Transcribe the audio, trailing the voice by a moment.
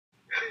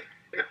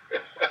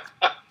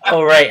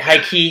All right. Hi,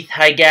 Keith.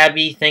 Hi,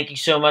 Gabby. Thank you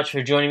so much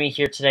for joining me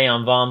here today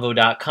on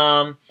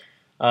Vonvo.com.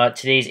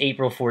 Today's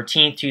April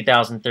 14th,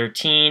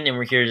 2013, and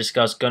we're here to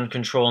discuss gun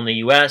control in the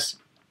U.S.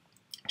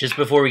 Just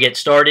before we get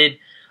started,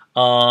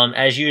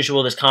 as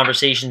usual, this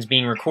conversation is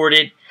being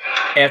recorded.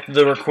 After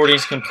the recording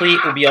is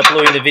complete, we'll be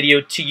uploading the video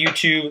to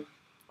YouTube,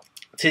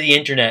 to the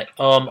internet.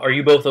 Are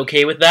you both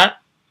okay with that?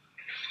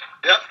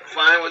 Yep,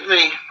 fine with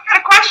me.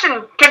 A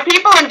question. Can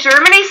people in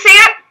Germany see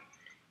it?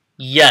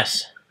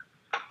 Yes.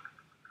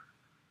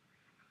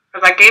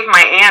 Because I gave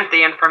my aunt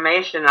the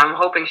information. I'm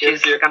hoping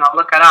she's going to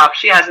look it up.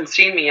 She hasn't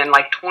seen me in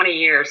like 20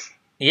 years.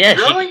 Yeah.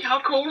 Really? How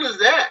cool is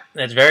that?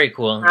 That's very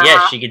cool.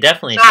 Yes, she could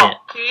definitely see it.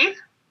 Keith,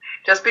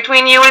 just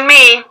between you and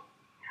me,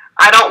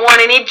 I don't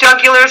want any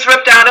jugulars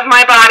ripped out of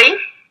my body.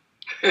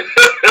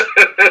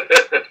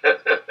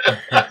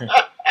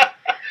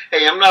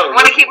 Hey, I'm not. I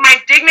want to keep my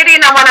dignity,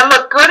 and I want to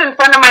look good in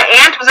front of my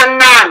aunt who's a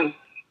nun.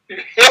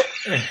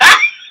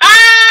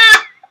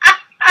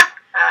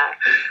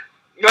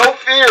 No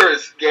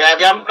fears,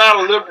 Gabby. I'm not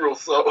a liberal,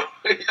 so.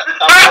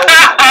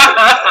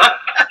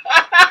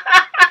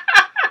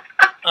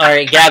 All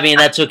right, Gabby, and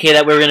that's okay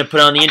that we're going to put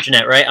on the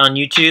internet, right? On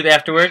YouTube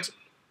afterwards?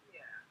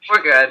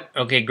 We're good.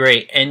 Okay,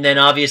 great. And then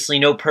obviously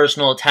no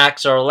personal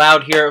attacks are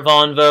allowed here at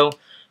Vonvo,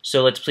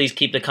 so let's please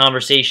keep the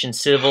conversation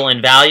civil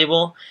and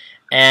valuable.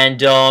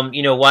 And,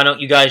 why don't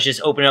you guys just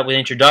open up with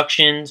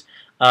introductions?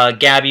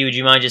 Gabby, would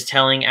you mind just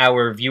telling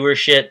our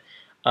viewership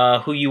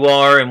who you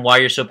are and why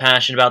you're so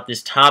passionate about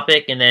this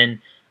topic? And then,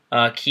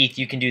 Keith,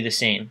 you can do the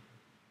same.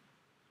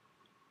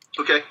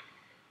 Okay.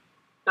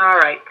 All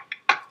right.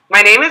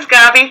 My name is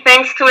Gabby.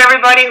 Thanks to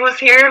everybody who's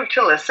here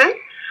to listen.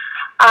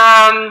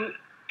 I'm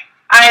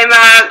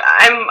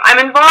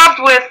involved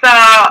with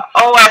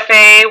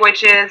OFA,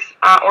 which is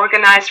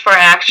Organized for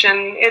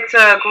Action. It's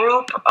a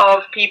group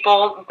of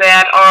people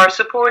that are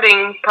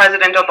supporting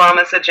President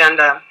Obama's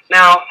agenda.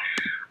 Now,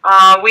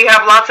 we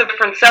have lots of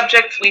different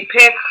subjects we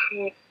pick.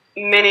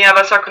 Many of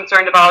us are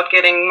concerned about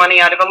getting money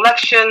out of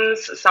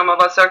elections. Some of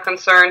us are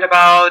concerned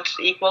about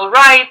equal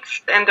rights,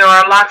 and there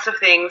are lots of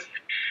things.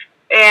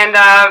 And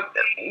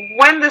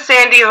when the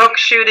Sandy Hook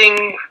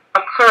shooting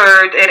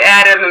occurred, it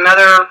added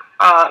another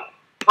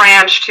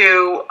branch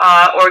to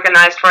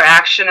Organized for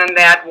Action, and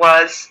that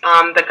was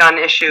the gun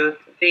issue.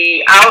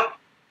 The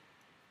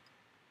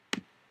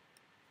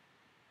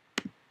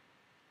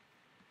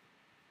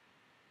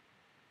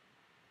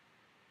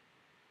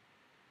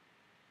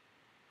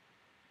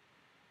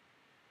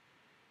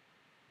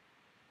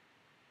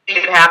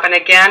it happened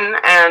again,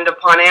 and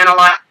upon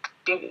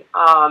analyzing,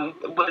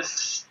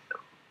 was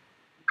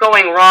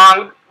going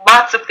wrong.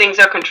 Lots of things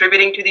are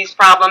contributing to these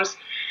problems.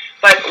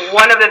 But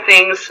one of the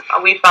things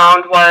we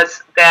found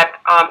was that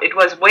it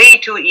was way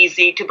too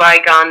easy to buy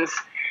guns,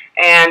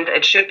 and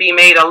it should be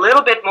made a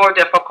little bit more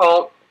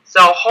difficult.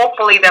 So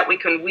hopefully that we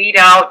can weed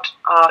out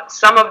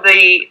some of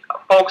the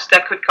folks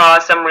that could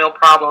cause some real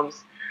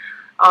problems.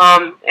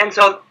 And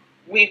so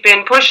we've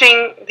been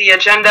pushing the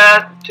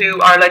agenda to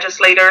our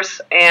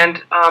legislators,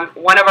 and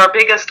one of our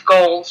biggest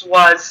goals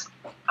was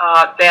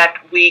that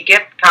we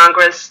get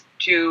Congress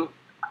to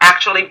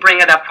actually bring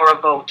it up for a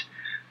vote,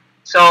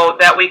 so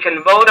that we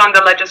can vote on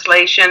the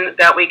legislation,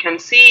 that we can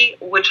see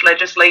which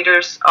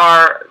legislators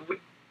are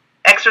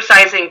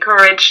exercising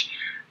courage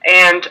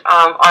and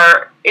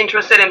are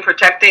interested in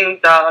protecting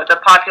the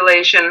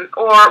population,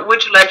 or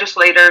which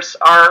legislators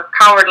are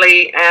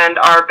cowardly and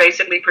are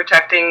basically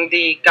protecting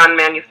the gun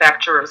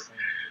manufacturers.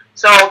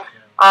 So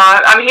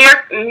I'm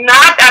here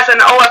not as an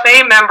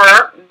OFA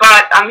member,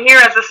 but I'm here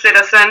as a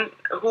citizen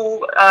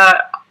who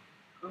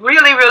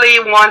really,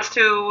 really wants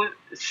to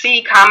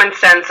see common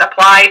sense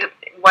applied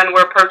when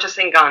we're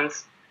purchasing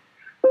guns.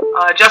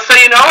 Just so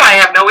you know, I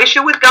have no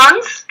issue with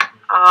guns.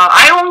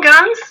 I own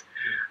guns.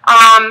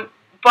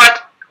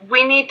 But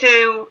we need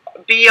to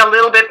be a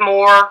little bit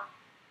more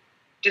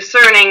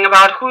discerning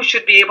about who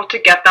should be able to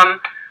get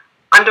them,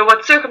 under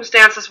what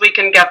circumstances we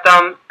can get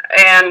them,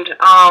 and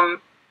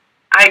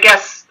I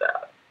guess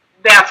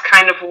that's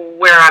kind of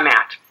where I'm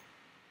at.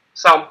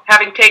 So,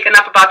 having taken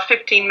up about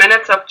 15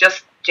 minutes of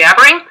just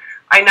jabbering,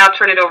 I now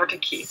turn it over to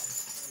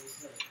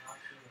Keith.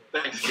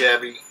 Thanks,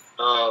 Gabby.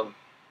 My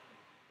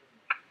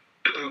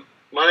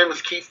name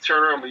is Keith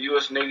Turner. I'm a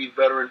U.S. Navy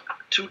veteran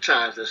 2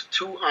 times. That's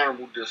 2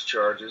 honorable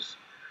discharges.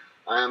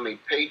 I am a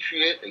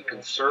patriot, a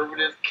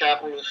conservative,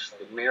 capitalist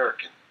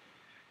American,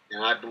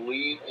 and I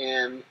believe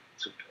in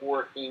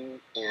supporting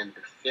and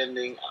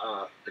defending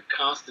the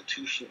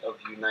Constitution of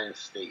the United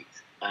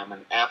States. I'm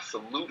an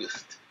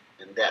absolutist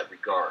in that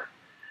regard.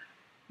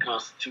 The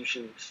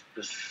Constitution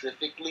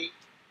specifically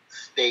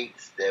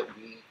states that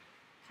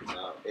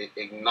it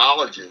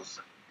acknowledges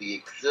the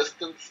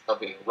existence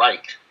of a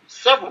right,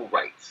 several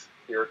rights.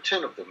 There are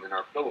 10 of them in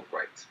our Bill of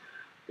Rights.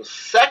 The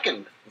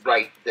second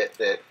right that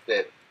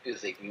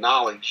is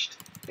acknowledged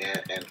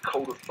and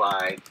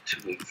codified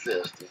to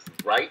exist is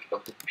the right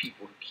of the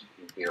people to keep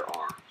and bear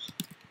arms.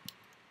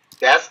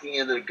 That's the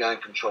end of the gun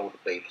control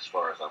debate as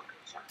far as I'm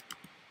concerned.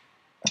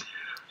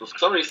 So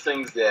some of these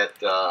things that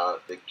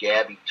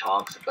Gabby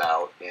talks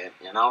about,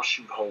 and I'll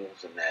shoot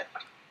holes in that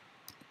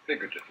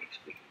figuratively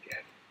speaking,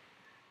 Gabby.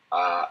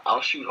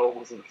 I'll shoot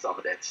holes in some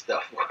of that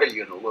stuff for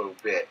you in a little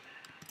bit.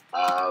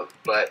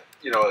 But,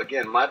 you know,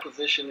 again, my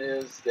position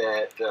is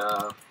that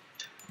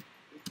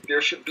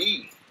there should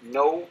be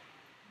no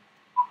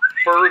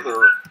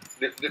further,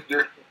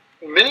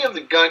 many of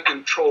the gun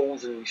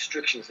controls and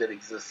restrictions that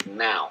exist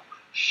now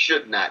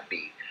should not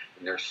be,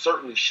 and there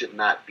certainly should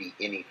not be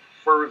any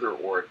further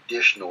or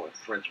additional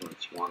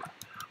infringements on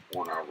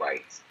our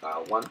rights.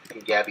 One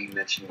thing Gabby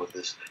mentioned was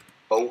this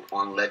vote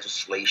on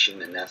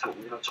legislation, and that's what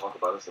we're going to talk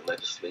about is the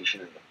legislation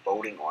and the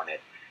voting on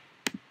it.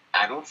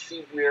 I don't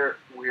see where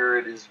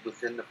it is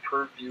within the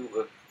purview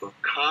of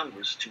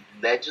Congress to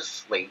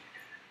legislate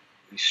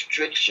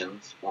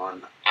restrictions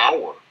on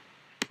our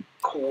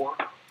core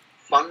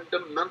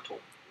fundamental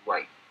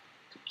right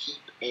to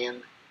keep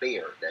and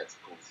bear, that's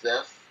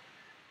possess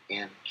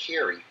and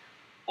carry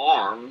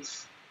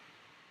arms,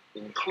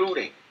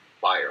 including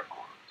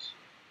firearms.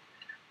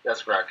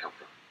 That's where I come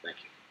from.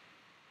 Thank you.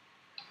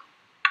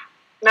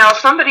 Now,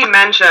 somebody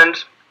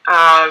mentioned,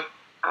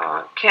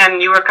 Ken,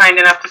 you were kind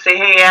enough to say,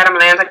 hey, Adam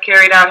Lanza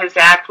carried out his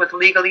act with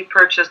legally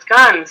purchased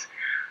guns.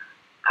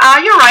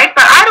 You're right,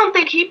 but I don't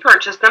think he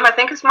purchased them. I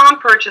think his mom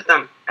purchased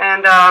them.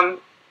 And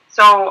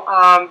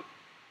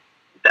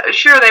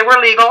sure, they were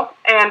legal.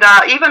 And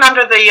even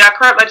under the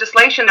current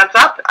legislation that's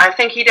up, I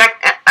think he'd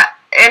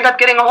end up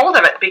getting a hold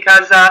of it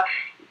because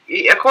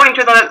according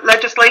to the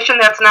legislation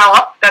that's now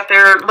up that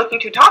they're looking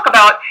to talk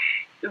about,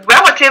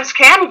 relatives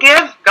can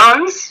give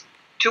guns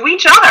to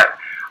each other.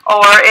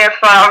 Or if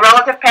a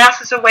relative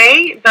passes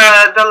away,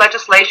 the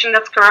legislation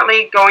that's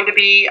currently going to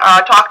be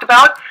talked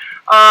about,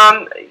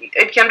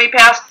 it can be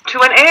passed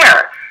to an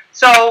heir.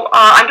 So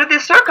under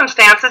these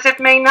circumstances, it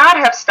may not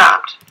have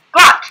stopped.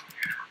 But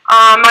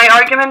my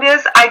argument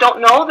is I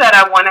don't know that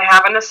I want to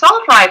have an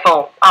assault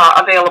rifle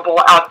available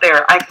out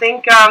there. I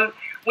think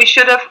we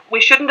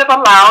shouldn't have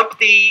allowed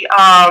the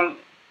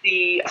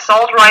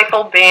assault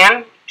rifle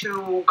ban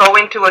to go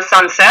into a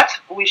sunset.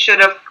 We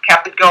should have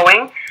kept it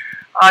going.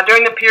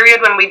 During the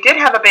period when we did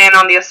have a ban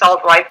on the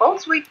assault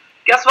rifles,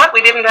 guess what?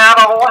 We didn't have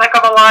a whole heck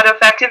of a lot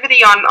of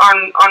activity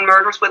on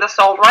murders with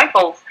assault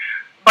rifles.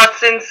 But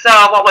since,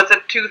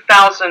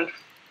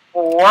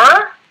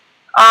 2004,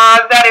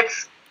 that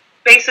it's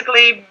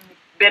basically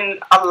been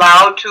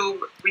allowed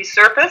to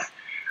resurface,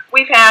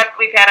 we've had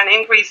an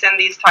increase in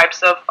these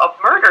types of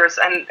murders,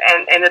 and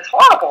it's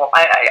horrible.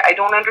 I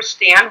don't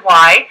understand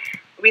why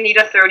we need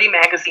a 30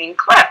 magazine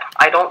clip.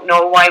 I don't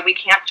know why we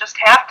can't just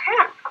have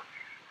 10.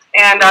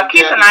 And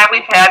Keith and I,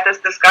 we've had this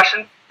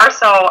discussion before,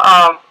 so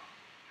I'm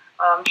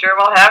sure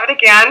we'll have it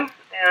again,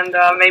 and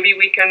maybe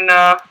we can,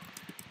 come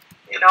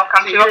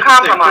to a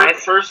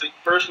compromise.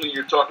 Firstly,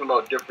 you're talking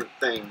about different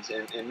things,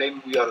 and maybe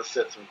we ought to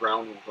set some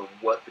ground rules on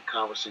what the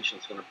conversation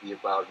is going to be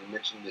about. You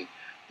mentioned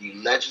the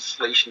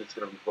legislation that's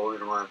going to be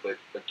voted on, but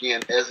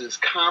again, as is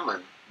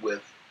common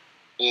with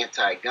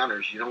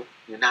anti-gunners, you're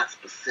not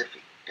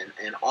specific,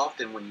 and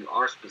often when you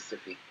are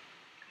specific,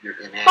 you're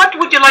inaccurate. What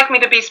would you like me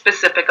to be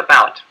specific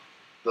about?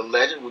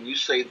 When you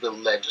say the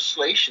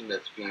legislation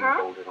that's being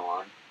voted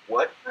on,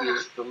 what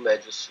is the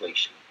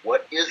legislation?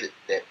 What is it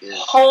that is?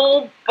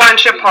 Whole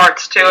bunch of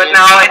parts to it.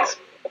 Now it's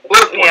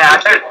bullet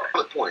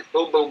points.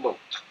 Boom, boom, boom.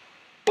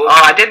 Oh,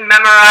 I didn't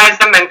memorize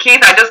them. And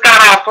Keith, I just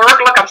got off work.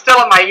 Look, I'm still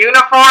in my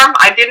uniform.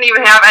 I didn't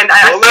even have. And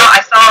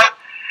I saw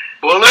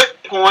bullet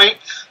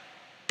points.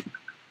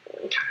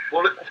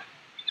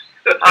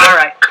 All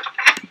right.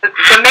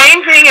 The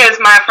main thing is,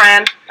 my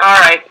friend, all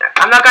right,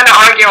 I'm not going to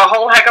argue a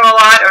whole heck of a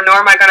lot, or nor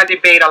am I going to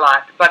debate a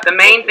lot. But the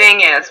main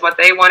thing is, what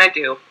they want to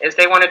do is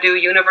they want to do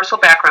universal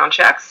background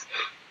checks.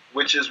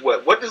 Which is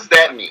what? What does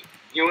that mean?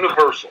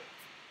 Universal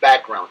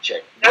background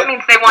check. That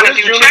means they want to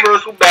do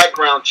universal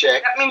background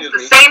check. That means the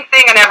same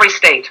thing in every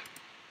state.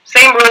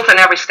 Same rules in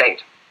every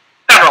state.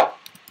 Federal,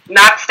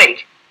 not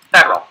state.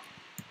 Federal.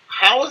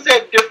 How is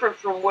that different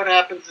from what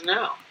happens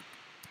now?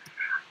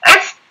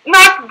 It's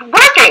not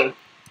working.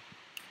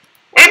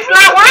 It's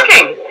not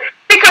working.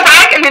 Because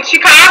in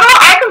Chicago,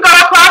 I can go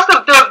across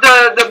the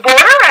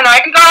border and I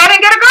can go out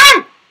and get a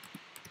gun.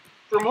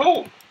 From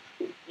whom?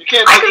 You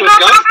can't go to a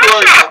gun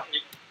store.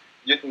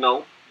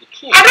 No, you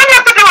can't. I don't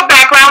have to do a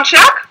background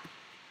check.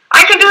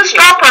 I can do a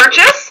straw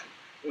purchase.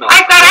 No.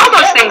 I've got all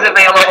those things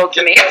available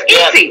to me.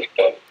 It's easy.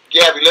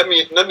 Gabby,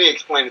 let me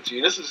explain it to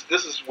you. This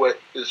is what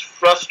is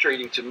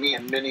frustrating to me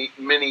and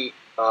many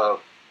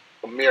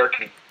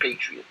American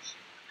patriots.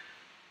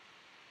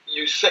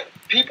 You say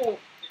people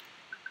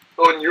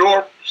on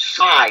your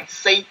side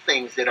say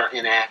things that are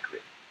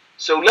inaccurate.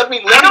 So let me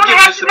give you some education. I don't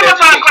have to do a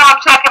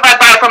background check if I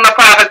buy from a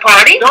private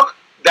party. No,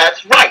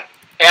 that's right.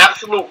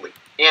 Absolutely.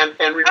 And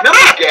remember,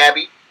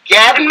 Gabby.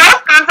 And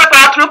most guns are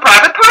bought through a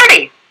private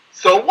party.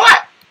 So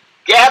what?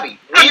 Gabby.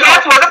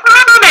 That's where the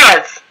problem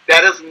is.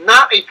 That is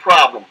not a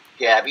problem,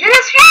 Gabby. It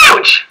is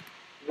huge.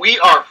 We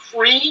are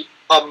free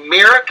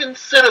American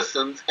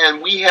citizens,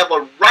 and we have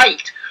a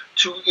right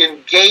to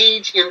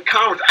engage in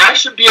commerce. I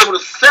should be able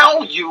to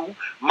sell you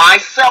my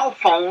cell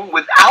phone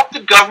without the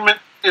government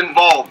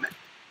involvement.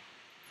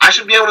 I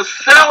should be able to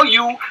sell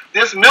you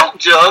this milk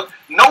jug,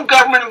 no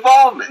government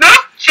involvement.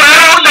 Milk jug?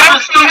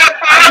 Do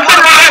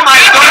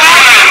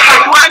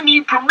I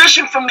need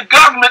permission from the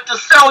government to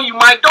sell you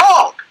my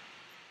dog?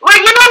 Well,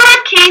 you know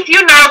what, Keith?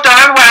 You know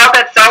darn well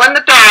that selling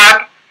the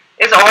dog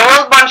is a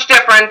whole bunch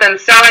different than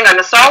selling an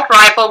assault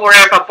rifle where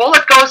if a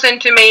bullet goes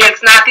into me,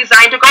 it's not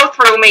designed to go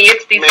through me,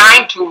 it's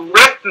designed to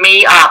rip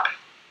me up.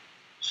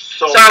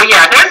 So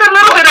yeah, there's a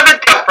little bit of a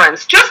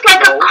difference. Just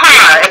like a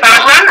car. If I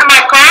run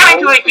my car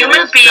into a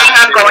human being,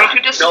 I'm going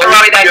to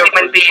destroy that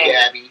human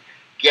being.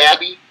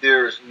 Gabby,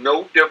 there's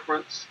no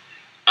difference.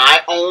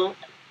 I own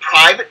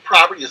private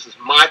property. This is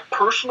my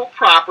personal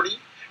property.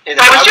 And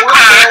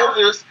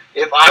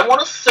if I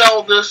want to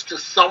sell this to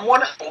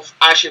someone else,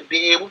 I should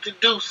be able to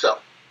do so.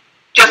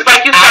 Just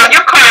like you sell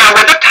your car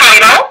with a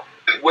title.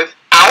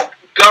 Without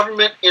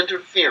government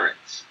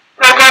interference.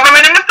 No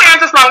government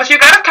interference as long as you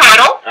got a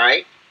title. All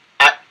right.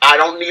 I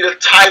don't need a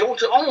title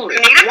to own it. You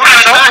need a Why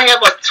title. should I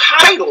have a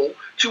title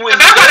to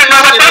invest I want to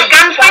know what that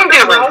gun's been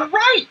doing.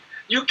 Right.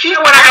 You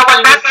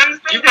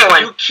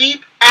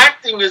keep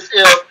acting as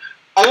if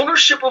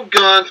ownership of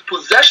guns,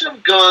 possession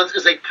of guns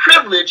is a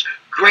privilege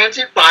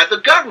granted by the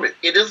government.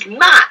 It is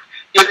not.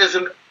 It is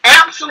an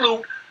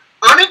absolute,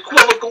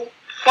 unequivocal,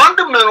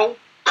 fundamental,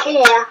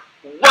 core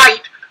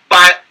right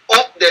that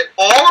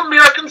all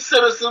American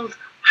citizens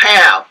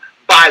have.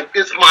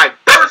 It's my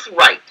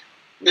birthright.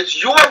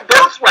 It's your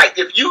birthright.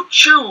 If you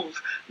choose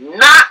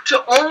not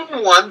to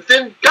own one,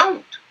 then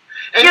don't.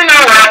 And you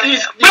know what?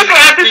 We've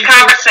had this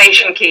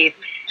conversation, Keith.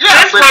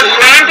 Yeah, this was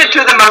granted to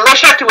the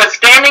militia, to a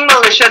standing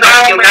militia.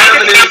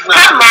 United States.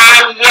 Come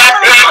on, yes,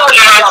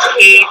 it is,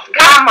 Keith.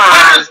 Come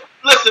on.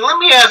 Listen, let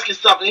me ask you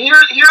something.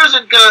 Here's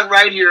a gun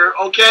right here,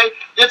 okay?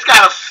 It's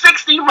got a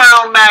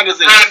 60-round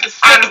magazine.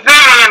 I'm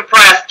very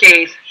impressed,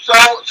 Keith. So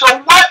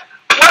why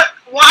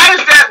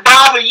does that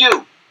bother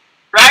you?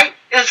 Right?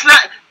 It's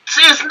not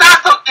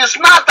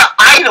the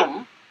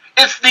item.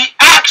 It's the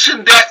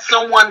action that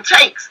someone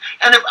takes.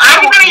 And if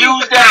I don't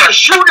use that to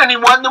shoot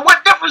anyone, then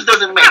what difference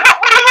does it make?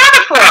 What do you have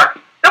it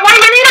for? Then why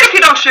do you need it if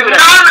you don't shoot it?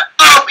 None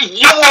of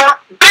your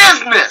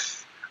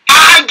business.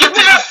 I get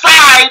to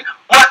decide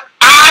what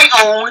I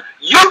own.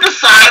 You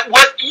decide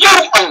what you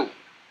own.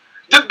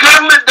 The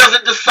government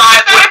doesn't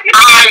decide what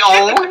I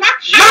own.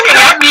 You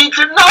don't need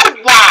to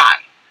know why.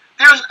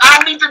 I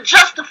don't need to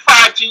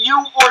justify to you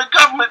or the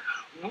government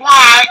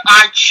why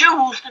I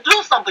choose to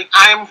do something.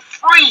 I am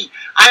free.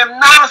 I am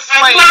not a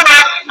slave.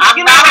 I'm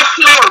not a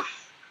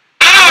serf.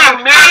 I'm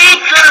an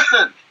American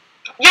citizen.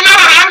 You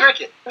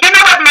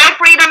know what my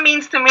freedom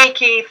means to me,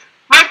 Keith?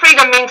 My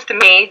freedom means to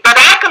me that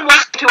I can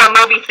walk to a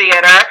movie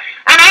theater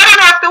and I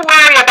don't have to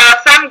worry about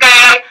some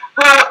guy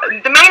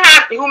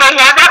who may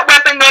have that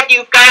weapon that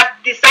you've got,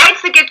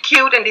 decides to get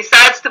cute and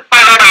decides to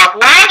fire it off.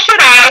 Why should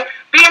I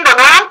be in the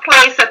wrong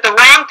place at the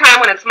wrong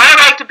time when it's my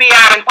right to be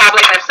out in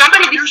public? If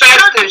somebody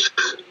decides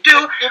to do,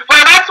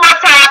 well, that's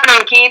what's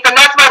happening, Keith, and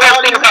that's why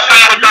those things are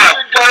trying to go.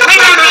 We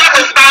don't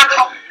have to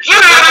stop. You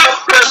know,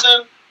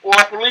 prison or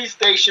a police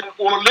station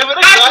or live in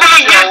a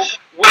gun show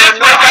where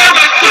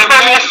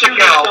mass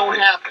shootings don't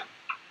happen.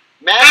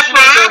 Mass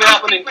shootings don't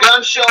happen in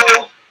gun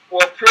shows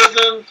or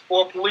prisons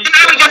or police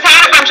stations. We just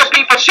had a bunch of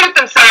people shoot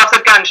themselves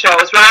at gun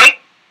shows, right?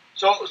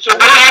 So we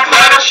had a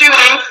lot of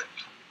shootings.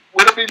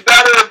 Would it be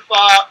better if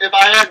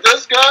I had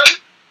this gun?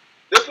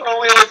 This one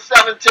only holds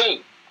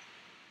 17.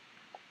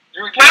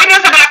 Why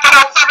does it have to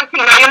hold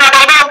 17? Are you not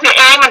able to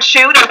aim and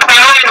shoot and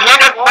fire and hit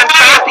it one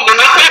shot? Do you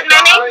need that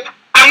many?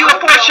 Are you a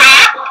poor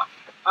shot?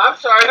 I'm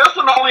sorry, this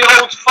one only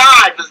holds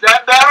 5. Is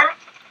that better?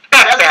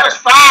 That's better.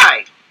 Just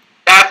 5.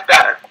 That's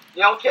better.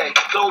 Yeah, okay.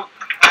 So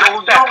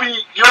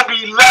you'll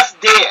be less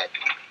dead.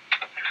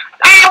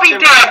 I'll be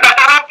dead, but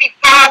there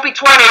won't be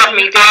 20 of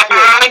me dead.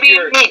 There'll only be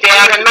me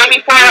dead, and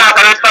maybe 4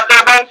 others, but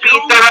there won't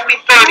be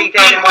 30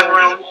 dead in one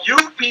room.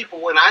 You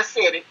people, when I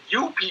said it,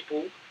 you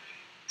people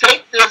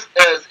take this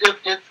as if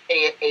it's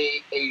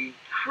a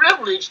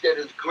privilege that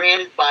is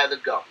granted by the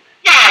government.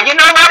 Yeah, you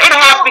know what? It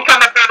has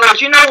become a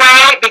privilege. You know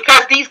why?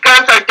 Because these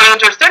guns are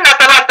dangerous. They're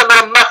nothing like the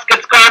little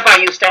muskets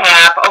Grandpa used to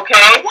have,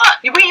 okay?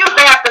 What? We used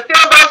to have to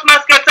fill those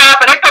muskets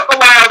up, and it took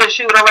a while to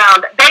shoot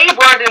around. They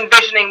weren't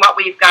envisioning what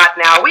we've got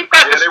now. We've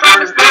got the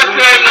strongest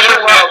military in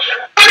the world.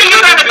 What are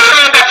you going to do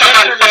either,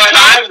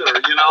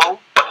 you know?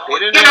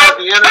 They didn't have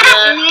the internet.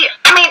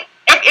 I mean,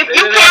 if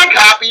you can't...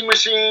 copy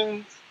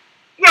machines.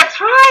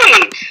 That's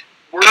right.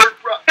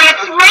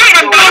 That's right,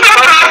 and they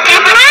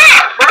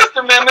have First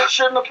Amendment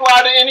shouldn't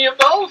apply to any of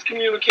those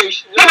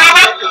communications. You know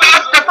what?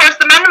 The First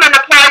Amendment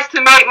applies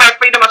to my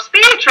freedom of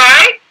speech,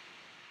 right?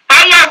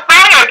 I yell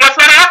fire. Guess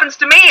what happens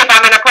to me if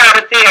I'm in a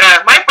crowded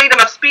theater? My freedom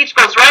of speech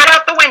goes right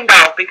out the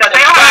window because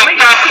they all have me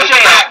off to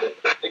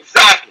jail.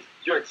 Exactly.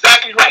 You're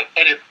exactly right.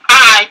 And if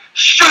I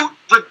shoot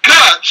the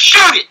gun,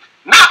 shoot it,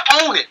 not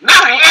own it,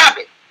 not have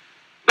it.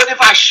 But if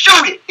I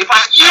shoot it, if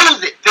I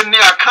use it, then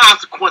there are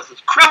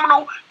consequences,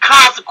 criminal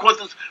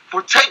consequences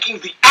for taking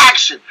the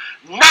action,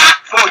 not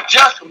for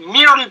just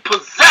merely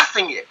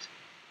possessing it.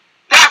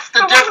 That's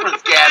the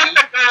difference, Gabby.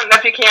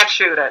 If you can't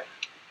shoot it.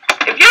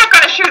 If you're not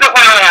going to shoot it,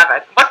 why have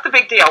it? What's the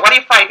big deal? What are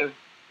you fighting?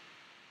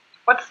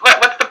 What's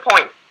the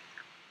point?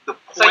 The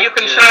So you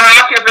can show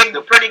off your big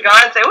pretty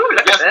gun and say, "Ooh,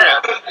 look at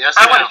this! Yes,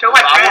 I want to show my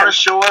friends." I want to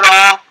show it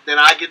off, then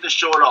I get to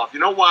show it off. You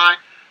know why?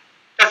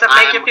 Does it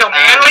make you feel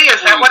manly?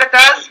 Is that what it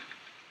does?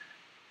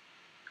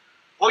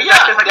 Well, yeah,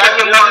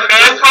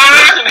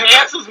 that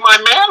enhances my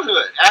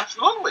manhood.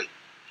 Absolutely.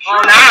 Sure.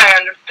 Oh, now I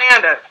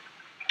understand it.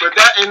 But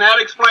that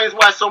explains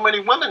why so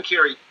many women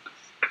carry.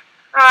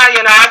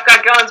 You know, I've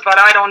got guns, but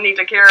I don't need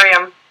to carry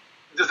them.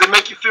 Does it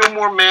make you feel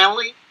more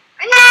manly?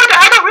 Yeah,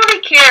 I don't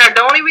really care.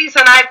 The only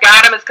reason I've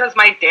got them is because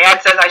my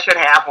dad says I should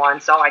have one,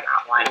 so I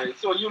got one. Okay,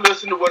 so you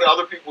listen to what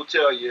other people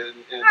tell you. And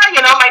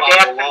you know, my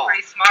dad's been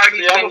pretty smart.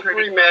 He's I'm a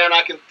free man.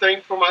 I can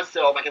think for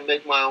myself. I can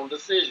make my own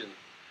decisions.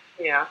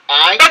 Yeah.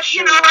 But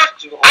you know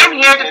what? I'm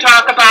here to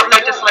talk about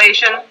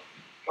legislation.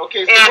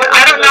 Okay, so and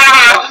I don't know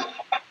how.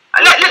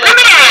 Let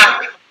me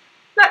ask.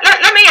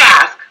 Let me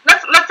ask.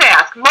 Let's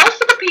ask.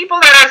 Most of the people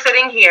that are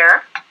sitting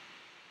here,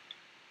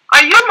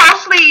 are you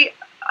mostly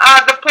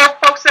the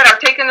folks that are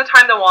taking the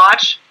time to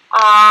watch?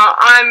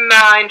 I'm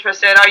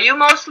interested. Are you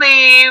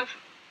mostly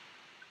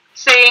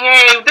saying,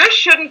 "Hey, there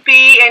shouldn't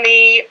be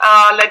any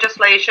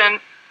legislation.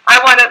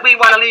 We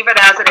want to leave it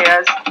as it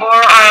is," or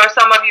are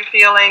some of you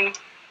feeling,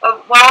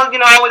 well, you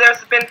know,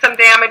 there's been some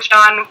damage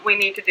done, we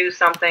need to do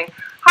something?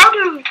 How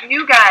do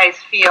you guys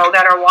feel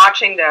that are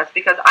watching this?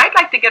 Because I'd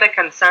like to get a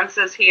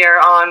consensus here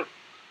on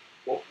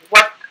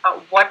what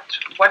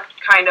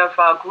kind of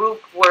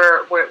group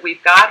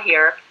we've got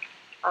here,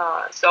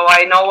 so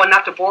I know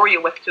not to bore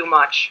you with too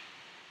much.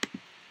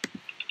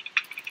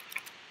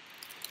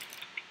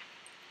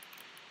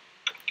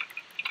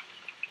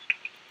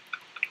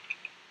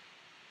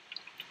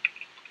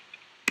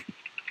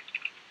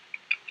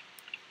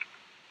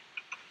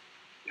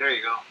 There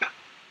you go.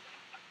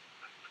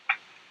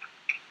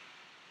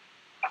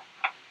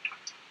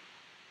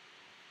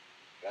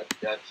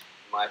 That's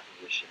my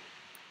position.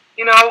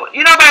 You know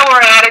where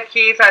we're at it,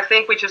 Keith. I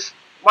think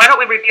why don't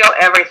we reveal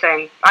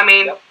everything? I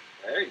mean,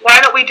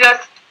 why don't we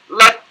just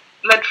let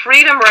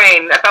freedom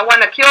reign? If I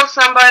want to kill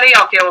somebody,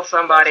 I'll kill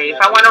somebody.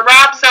 If I want to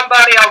rob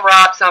somebody, I'll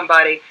rob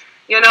somebody.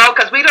 You know,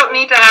 because we don't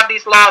need to have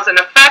these laws in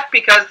effect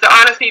because the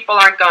honest people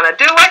aren't going to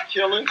do it.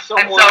 Killing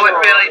someone and so it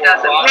really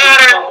doesn't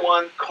matter.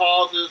 Someone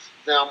causes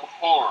them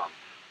harm.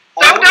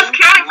 So does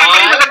killing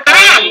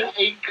somebody with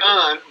a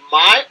gun.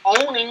 My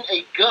owning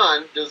a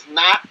gun does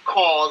not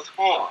cause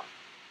harm.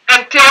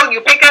 Until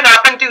you pick it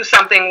up and do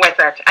something with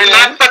it. And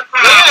that's the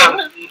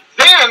problem.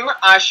 Then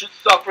I should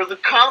suffer the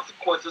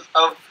consequences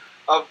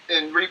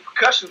and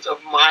repercussions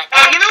of my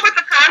actions. You know what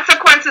the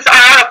consequences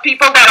are of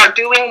people that are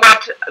doing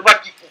what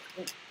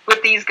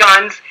with these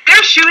guns?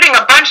 They're shooting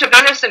a bunch of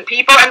innocent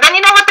people, and then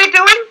you know what they're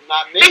doing?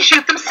 Not me. They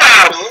shoot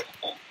themselves.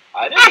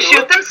 They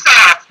shoot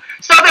themselves.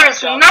 So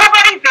there's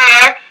nobody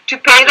there to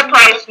pay the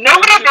price.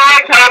 Nobody there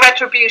to pay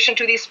retribution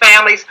to these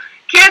families.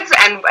 Kids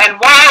and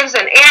wives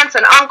and aunts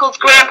and uncles,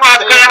 grandpas,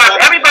 grandmas,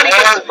 everybody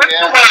gets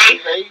ripped away.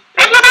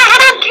 And you know, I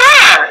don't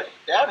care.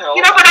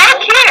 You know, but I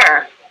don't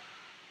care.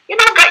 You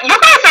know, you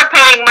guys are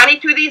paying money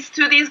to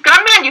these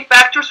gun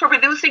manufacturers for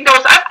producing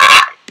those.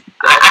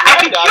 I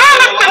could care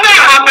less about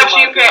how much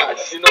you pay.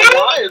 You know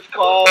why? It's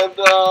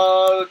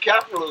called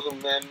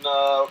capitalism and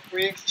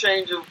free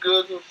exchange of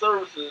goods and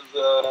services.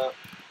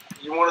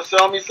 You want to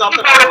sell me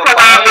something? You voted for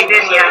Romney,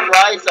 didn't you?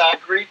 Price, I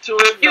agree to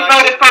it. You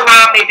voted for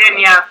Romney, didn't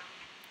you?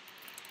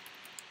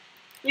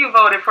 You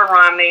voted for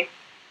Romney.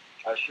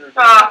 I sure did.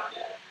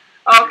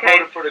 Okay. You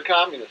voted for the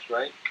communists,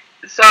 right?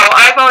 So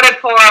I voted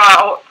for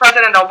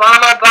President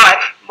Obama, but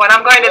what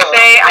I'm going to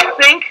say, I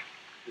think.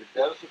 Is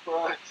that a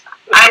surprise?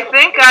 I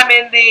think I'm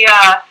in the.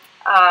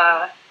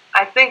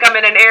 I think I'm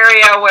in an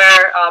area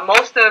where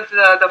most of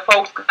the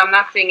folks. I'm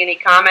not seeing any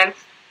comments,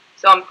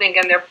 so I'm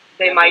thinking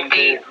they might be.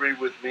 They agree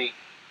with me.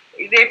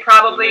 They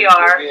probably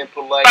are.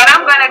 But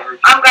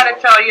I'm gonna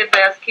tell you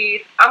this,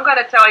 Keith. I'm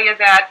gonna tell you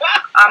that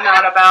I'm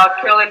not about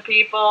killing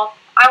people.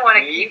 I want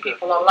to keep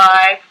people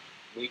alive.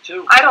 Me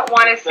too. I don't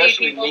want to see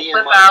people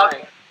flip out.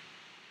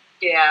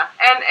 Yeah,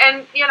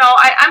 and you know,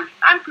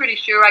 I'm pretty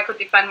sure I could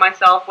defend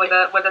myself with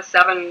a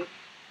 7,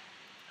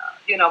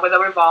 you know, with a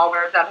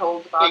revolver that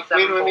holds about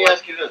 7 bullets.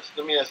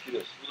 Let me ask you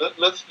this.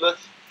 Let's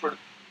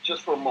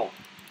just for a moment.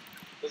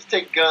 Let's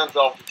take guns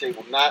off the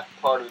table. Not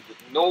part of the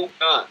no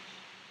guns,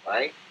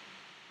 right?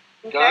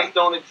 Okay. Guns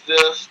don't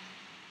exist.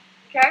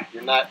 Okay.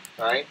 You're not,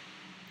 right?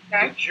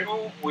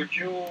 Okay. Would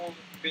you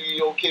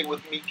be okay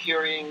with me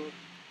carrying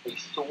a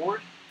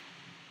sword?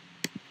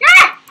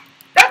 Yeah,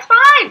 that's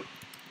fine.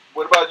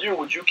 What about you?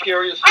 Would you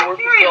carry a sword?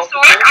 I carry a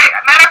sword.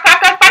 Matter of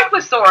fact, I fight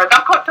with swords.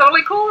 I'm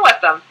totally cool with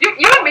them. You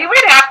and me,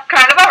 we'd have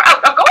kind of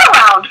a go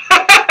around.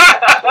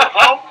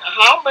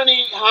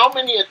 How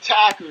many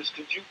attackers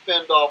could you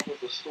fend off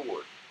with a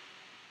sword?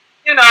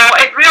 You know,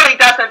 it really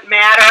doesn't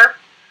matter.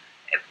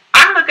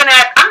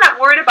 I'm not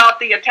worried about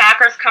the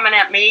attackers coming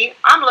at me.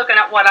 I'm looking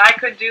at what I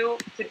could do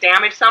to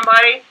damage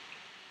somebody.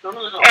 No.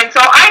 And so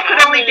I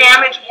could only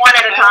damage one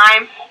at a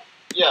time.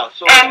 Yeah,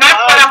 so and that's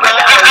what I'm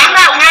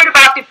not worried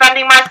about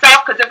defending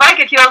myself, because if I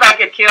get killed, I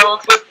get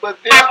killed. But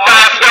there are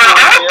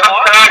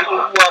people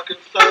who are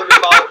concerned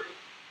about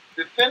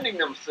defending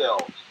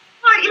themselves.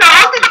 Well, you know,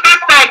 I'll do the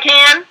best I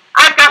can.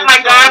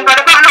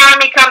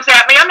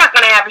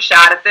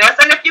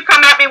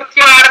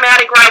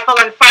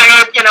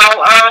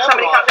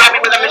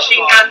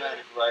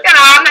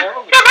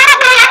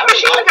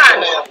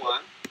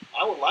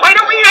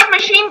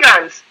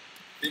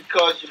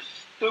 Because your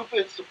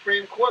stupid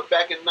Supreme Court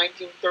back in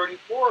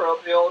 1934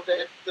 upheld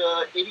that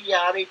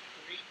idiotic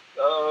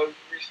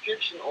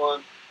restriction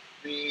on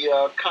the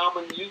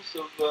common use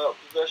of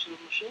possession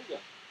of machine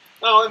guns.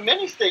 Now, in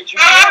many states, you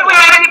why haven't we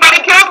had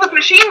anybody killed with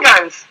machine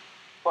guns?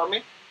 Pardon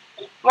me?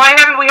 Why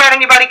haven't we had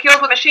anybody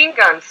killed with machine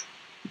guns?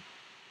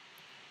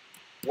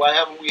 Why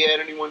haven't we had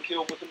anyone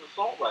killed with an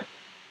assault rifle?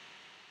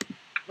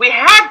 We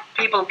had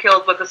people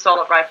killed with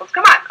assault rifles.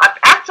 Come on,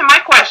 answer my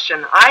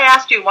question. I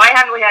asked you, why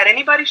haven't we had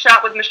anybody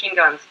shot with machine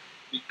guns?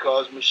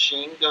 Because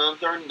machine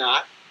guns are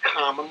not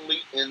commonly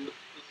in the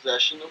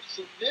possession of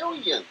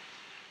civilians.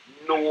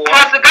 Nor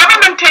has the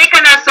government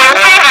taken us over?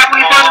 Have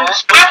we done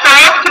stuff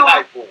to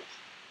rifles?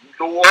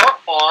 Nor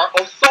are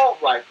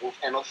assault rifles.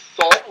 An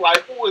assault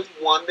rifle is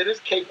one that is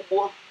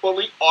capable of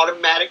fully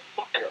automatic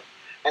fire,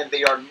 and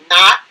they are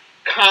not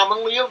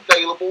commonly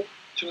available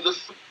to the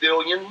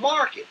civilian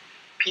market.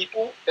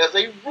 People, as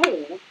a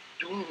rule,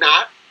 do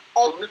not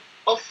own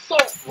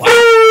assault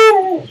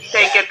rifles.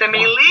 They get them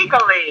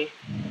illegally.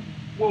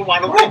 Well, why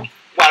don't they?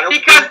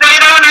 Because they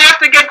don't have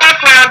to get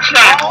background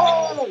checks.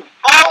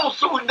 Oh,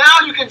 so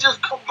now you can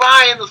just go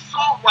buy an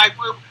assault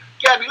rifle.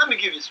 Gabby, let me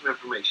give you some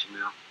information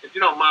now, if you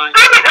don't mind.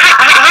 How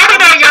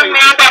did that young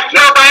man that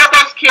killed all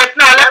those kids?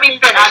 Now, let me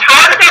finish.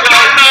 How did that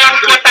young man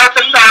get out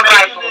the assault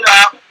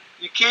rifle?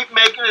 You keep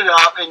making it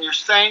up, and you're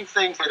saying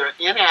things that are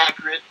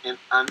inaccurate and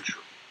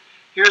untrue.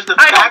 Here's the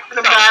fact of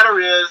the matter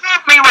is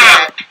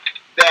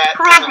that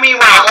an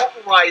assault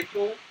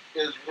rifle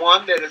is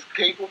one that is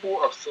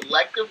capable of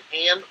selective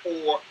and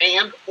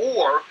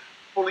or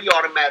fully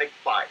automatic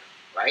fire,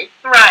 right?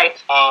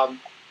 Right.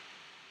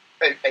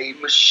 A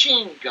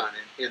machine gun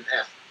in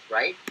essence,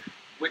 right?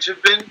 Which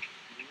have been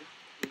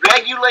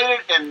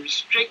regulated and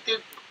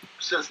restricted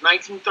since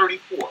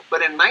 1934.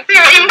 But in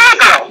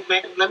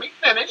 1934, let me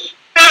finish.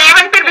 They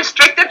haven't been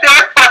restricted,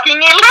 they're fucking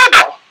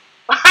illegal.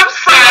 I'm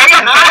sorry,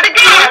 I'm not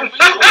again.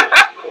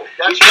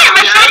 That's right.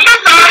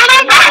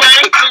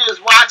 Nancy is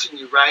watching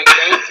you, right?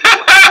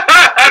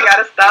 I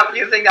gotta stop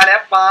using that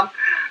F-bomb.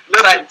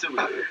 Listen to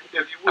me,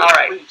 if you will. All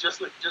right. Please, just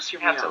hear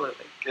me Absolutely.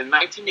 out. In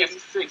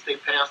 1986, they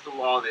passed a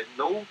law that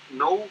no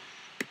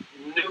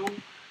new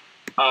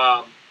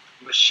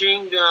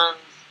machine guns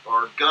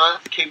or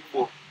guns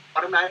capable of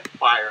automatic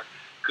fire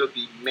could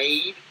be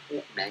made,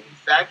 or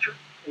manufactured,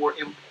 or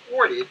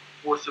imported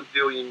for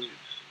civilian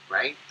use,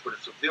 right? For the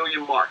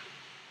civilian market.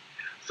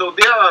 So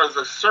there is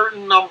a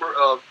certain number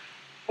of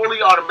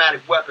fully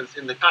automatic weapons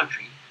in the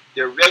country.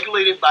 They're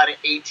regulated by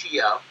the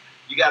ATF.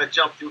 You got to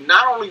jump through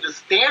not only the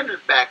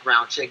standard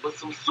background check, but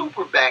some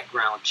super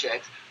background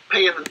checks,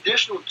 pay an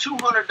additional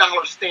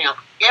 $200 stamp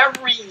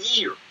every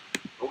year,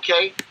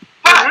 okay?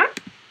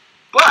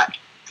 But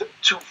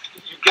you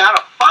got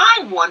to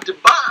find one to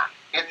buy,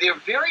 and they're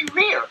very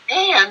rare.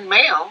 And,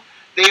 ma'am,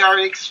 they are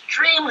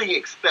extremely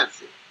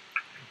expensive.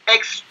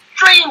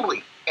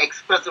 Extremely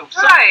expensive.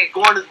 Right.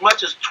 Going as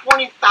much as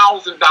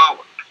 $20,000.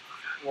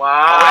 Wow.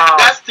 Right?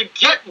 That's to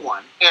get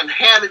one and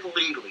have it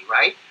legally,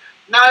 right?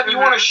 Now, if you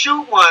want to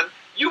shoot one,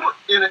 you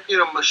in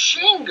a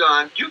machine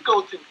gun, you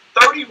go through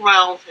 30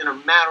 rounds in a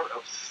matter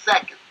of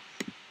seconds.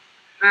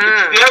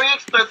 It's very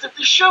expensive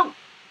to shoot.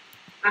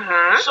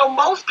 So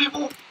most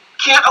people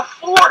can't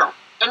afford them.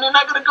 And they're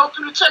not going to go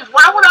through the checks.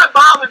 Why would I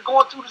bother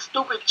going through the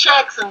stupid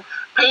checks and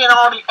paying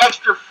all the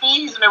extra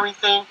fees and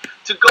everything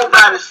to go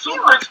buy this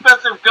super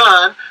expensive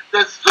gun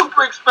that's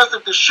super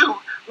expensive to shoot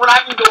when I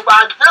can go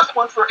buy this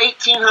one for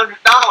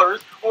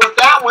 $1,800 or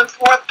that one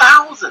for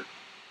 $1,000?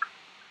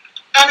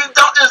 And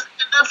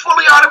the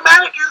fully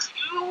automatic is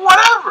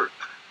whatever.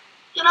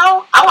 You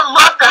know, I would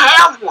love to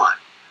have one,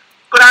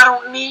 but I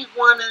don't need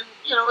one, and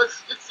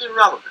it's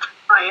irrelevant.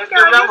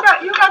 Oh,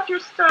 you got your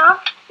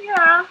stuff.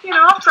 Yeah,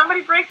 if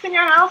somebody breaks in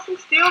your house and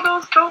steal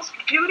those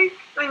beauties,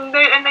 and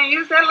they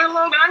use that little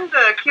old gun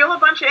to kill a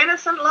bunch of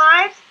innocent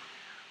lives,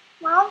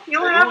 well,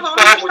 you'll have home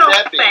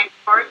yourself to thank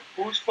for it.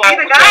 Whose fault?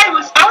 The guy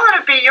who stole it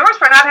would be yours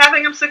for not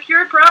having them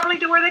secured properly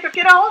to where they could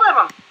get a hold of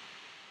them.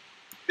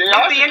 They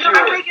are be secure.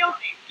 indirectly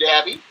guilty.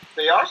 Gabby,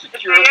 they are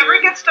secure. If they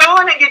ever get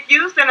stolen and get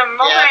used in a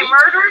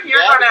multi-murder, you're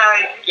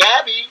gonna.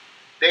 Gabby,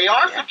 they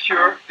are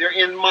secure. They're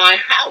in my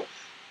house.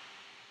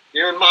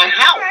 They're in my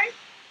house.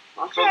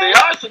 Okay. So they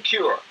are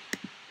secure.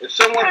 If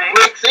someone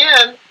breaks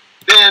in,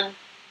 then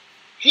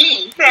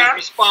he is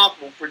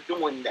responsible for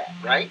doing that,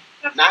 right?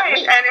 That's not right.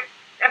 me. And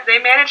if they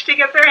manage to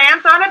get their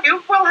hands on it,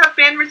 you will have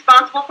been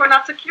responsible for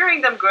not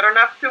securing them good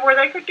enough to where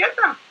they could get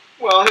them.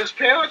 Well, his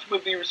parents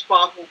would be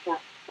responsible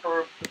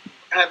for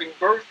having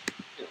birth,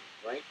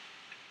 right?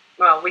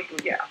 Well,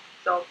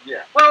 So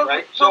well,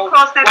 right? We'll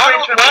cross that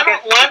bridge.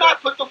 Why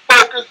not put the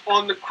focus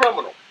on the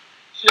criminal?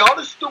 See, all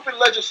this stupid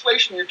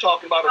legislation you're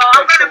talking about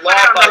I'm going to put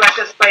it on the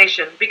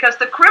legislation because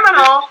the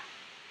criminal,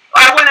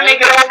 I want to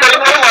make it as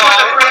difficult for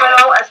the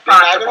criminal as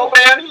possible. They're not going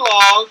to obey any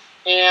laws,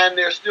 and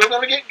they're still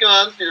going to get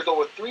guns. There's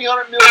over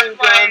 300 million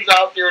guns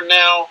out there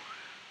now,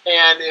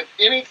 and if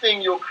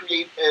anything, you'll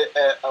create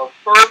a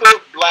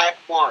further black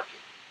market.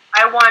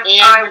 You're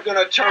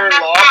going to turn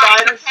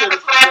law-abiding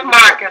citizens black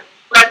market.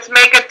 Let's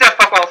make it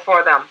difficult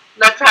for them.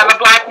 Let's have a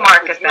black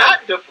market then. It's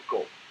not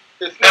difficult.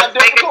 not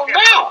difficult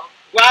now.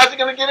 Why is it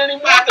going to get any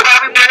more difficult? That's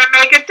why we want to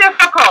make it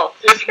difficult.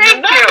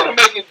 You're not going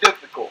to make it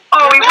difficult.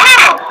 Oh, we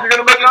will. You're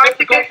going to make it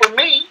difficult for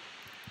me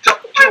to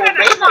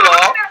obey the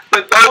law,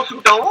 but those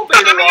who don't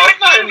obey the law, it's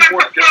not any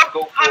more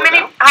difficult for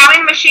them. How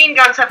many machine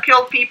guns have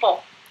killed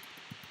people?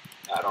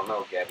 I don't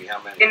know, Gabby,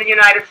 how many? In the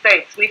United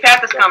States. We've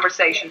had this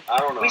conversation. I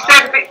don't know. We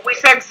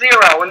said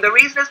 0, and the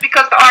reason is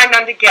because there are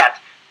none to get.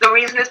 The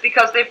reason is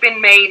because they've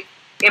been made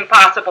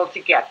impossible to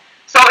get.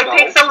 So it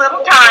takes a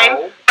little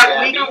time, but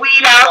we can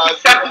weed out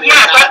some.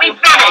 Yes, let me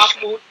finish.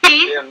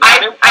 Keith,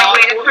 I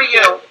waited for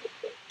you.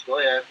 Go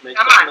ahead.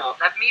 Come on,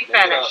 let me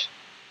finish.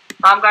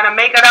 I'm going to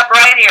make it up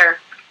right here.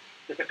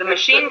 The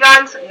machine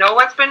guns, no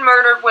one's been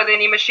murdered with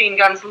any machine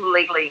guns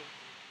legally.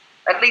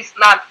 At least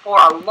not for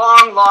a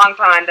long, long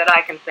time that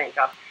I can think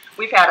of.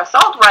 We've had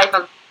assault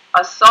rifle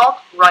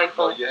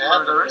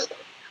murders,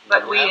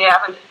 but we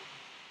haven't.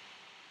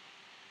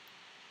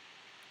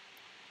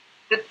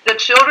 The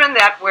children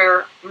that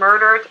were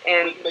murdered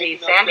in the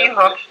Sandy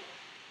Hook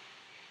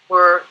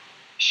were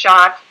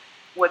shot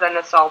with an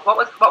assault. What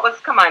was?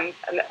 Come on,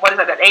 what is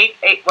it?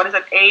 What is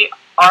it?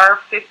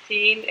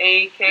 AR-15,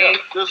 AK. Yeah,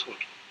 this one.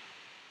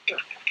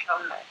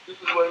 Okay. This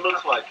is what it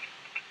looks like.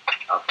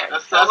 Okay.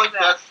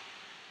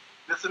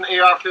 That's an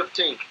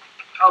AR-15.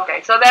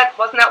 Okay, so that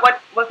wasn't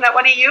that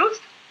what he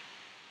used?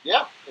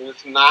 Yeah, and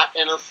it's not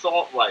an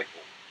assault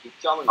rifle. Keep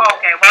telling you.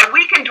 Okay, well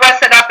we can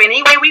dress it up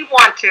any way we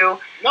want to.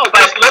 No,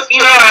 but let's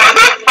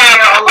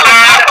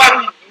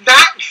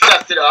not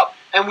dress it up,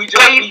 and we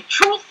just be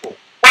truthful.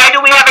 Why do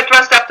we have it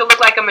dressed up to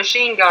look like a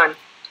machine gun?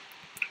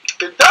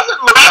 It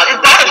doesn't look like a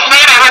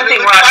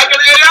hunting rifle. Like an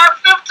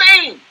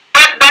AR-15.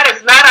 That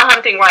is not a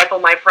hunting rifle,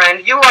 my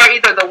friend. You are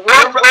either the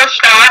world's worst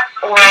shot,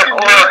 or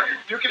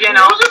you can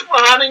use it for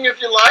hunting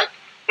if you like.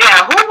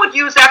 Yeah, who would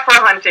use that for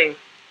hunting?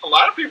 A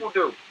lot of people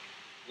do.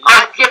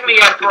 Give me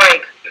a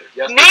break.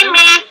 Yes,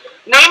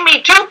 name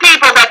me 2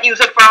 people that use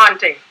it for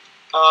hunting.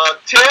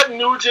 Ted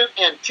Nugent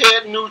and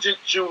Ted Nugent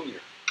Jr.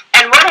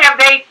 And what have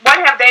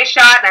they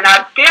shot? And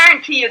I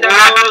guarantee you they're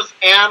not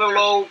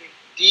antelope,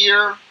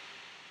 deer.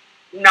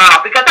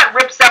 No, because that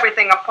rips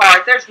everything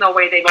apart. There's no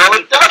way they. No,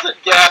 it doesn't,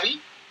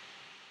 Gabby.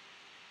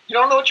 You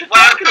don't know what you're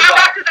talking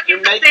about.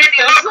 You're making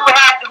things who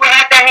had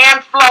their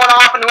hands blown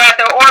off and who had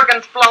their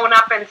organs blown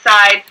up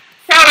inside.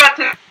 Tell that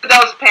to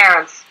those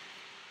parents.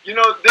 You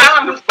know, the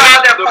bullet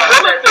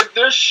that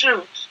this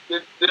shoots,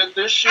 after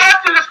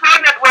the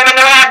pregnant women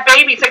who had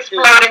babies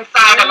explode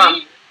inside of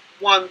them.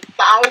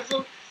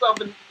 1,000th of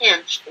an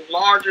inch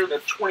larger than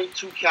a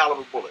 .22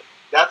 caliber bullet.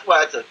 That's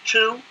why it's a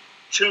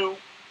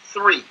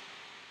 2-2-3.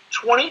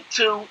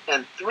 22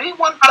 and 3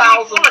 1,000. How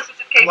many bullets is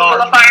it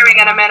capable of firing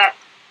in a minute?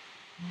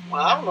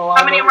 Well, I don't know.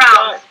 How many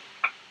rounds?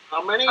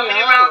 How many rounds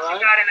you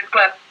got in a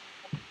clip?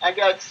 I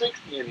got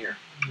 60 in here.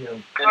 Yeah.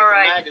 And it's a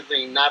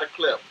magazine, not a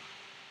clip.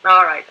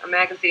 All right, a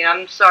magazine.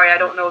 I'm sorry, I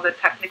don't know the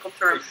technical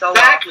terms so well.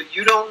 Exactly.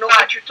 You don't know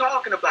what you're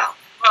talking about.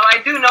 Well,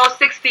 I do know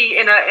 60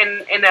 in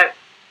a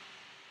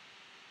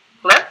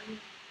clip.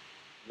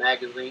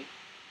 Magazine.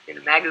 In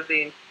a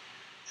magazine.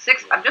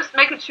 I'm just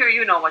making sure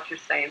you know what you're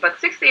saying. But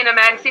 60 in a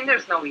magazine,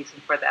 there's no reason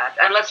for that.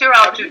 Unless you're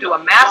out to do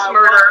a mass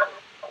murder.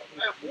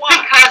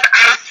 Because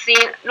I've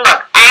seen,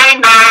 look, I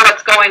know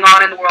what's going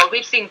on in the world.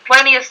 We've seen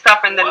plenty of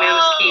stuff in the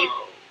news, Keith.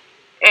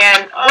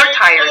 And we're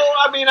tired.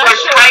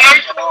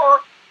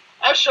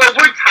 I showed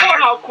you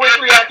how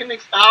quickly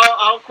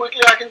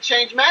I can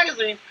change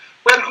magazines.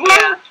 But who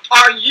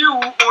are you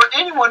or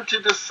anyone to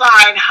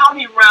decide how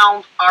many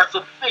rounds are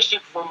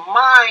sufficient for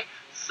my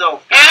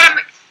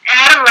self-defense?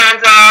 Adam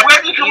Lanza,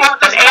 where did you come up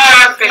with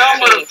this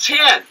number of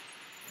 10?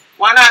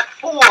 Why not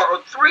 4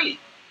 or 3?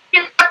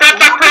 You don't even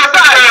know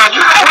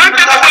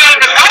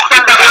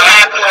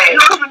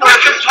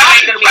what you're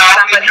talking about,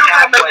 and you're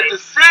going to make a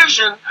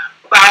decision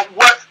about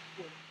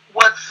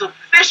what's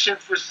sufficient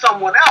for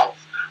someone else.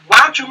 Why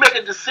don't you make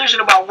a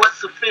decision about what's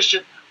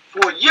sufficient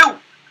for you?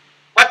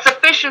 What's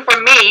sufficient for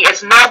me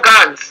is no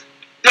guns.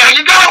 There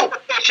you go.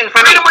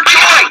 Freedom of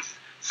choice.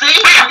 See,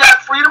 you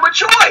got freedom of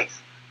choice.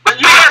 But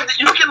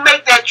you can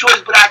make that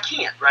choice, but I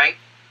can't, right?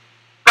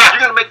 You're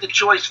going to make the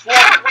choice for me.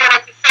 I would want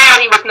a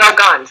society with no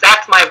guns.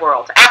 That's my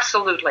world.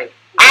 Absolutely.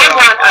 I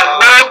want a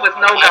world with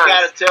no guns. I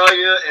got to tell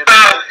you,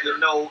 you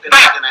know it's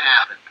not going to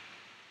happen.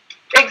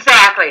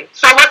 Exactly.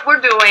 So what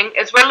we're doing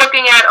is we're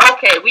looking at,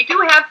 okay, we do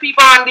have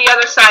people on the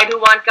other side who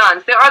want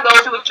guns. There are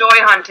those who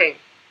enjoy hunting.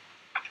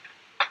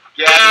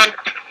 Yeah,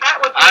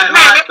 I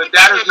hunt, but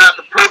that is not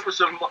the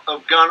purpose of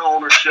gun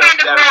ownership. That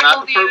is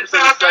not the purpose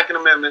of the Second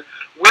Amendment.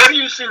 Where do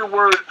you see the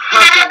word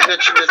hunting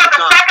mentioned in the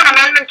Constitution? The Second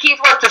Amendment, Keith,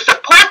 was to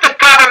support the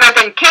government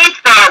in case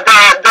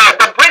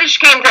the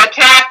British came to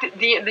attack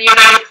the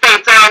United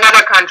States or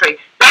another country.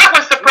 That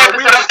was the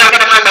purpose of the Second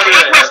Amendment.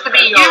 It was to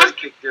be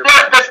used.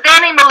 The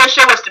standing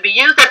militia was to be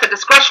used at the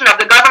discretion of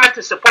the government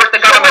to support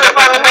the government. You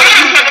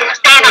can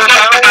stand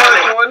against the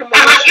government.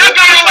 And what you're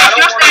doing is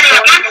you're standing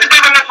against the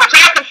government, which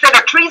I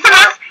consider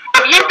treasonous.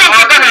 If you think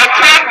you're going to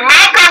attack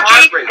my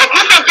country, if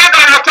you think you're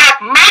going to attack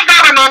my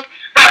government,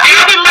 but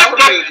I'll be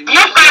listening,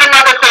 you've got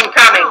another thing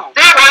coming.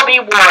 There will be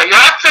war.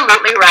 You're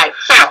absolutely right.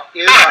 So,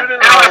 In through the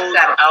nose,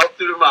 out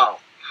through the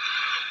mouth.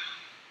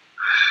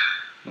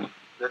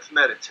 Let's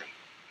meditate.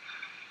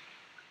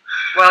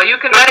 Well, you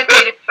can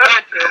meditate if you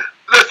want to.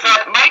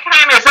 Listen, my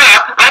time is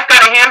up. I've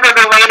got a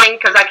hamburger waiting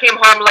because I came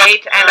home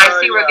late, and I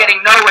see we're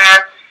getting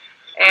nowhere.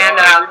 And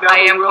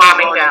I am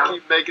calming down.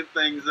 You keep making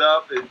things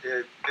up and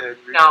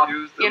no,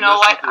 you know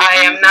what?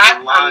 I'm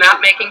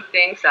not making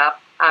things up.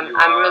 I'm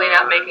really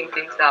not making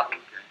things up. Okay.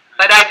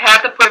 But I've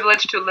had the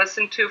privilege to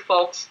listen to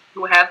folks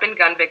who have been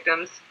gun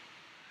victims.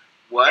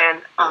 What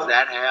does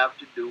that have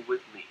to do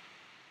with me?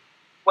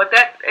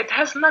 It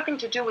has nothing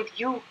to do with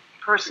you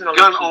personally.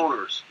 Gun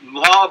owners,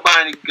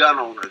 law-abiding gun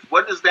owners.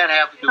 What does that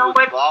have to do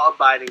with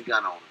law-abiding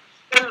gun owners?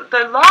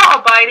 The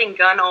law-abiding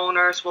gun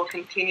owners will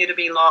continue to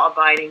be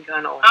law-abiding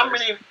gun owners. How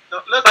many?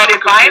 Let's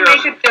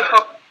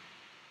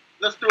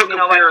do a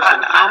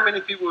comparison. How many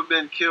people have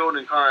been killed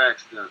in car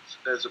accidents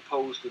as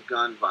opposed to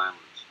gun violence?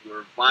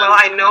 Well,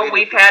 I know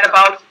we've had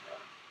about.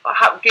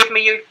 Give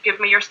me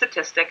your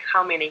statistic.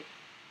 How many?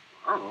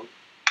 I don't know.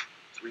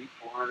 300,000-400,000.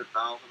 I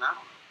don't know.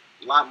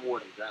 A lot more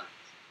than guns.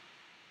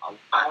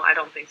 I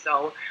don't think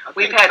so.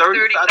 We've had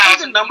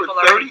 30,000 people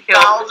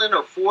 30,000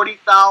 or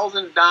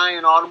 40,000 die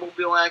in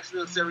automobile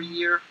accidents every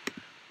year,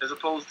 as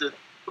opposed to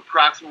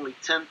approximately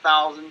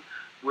 10,000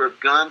 where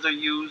guns are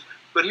used.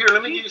 But here,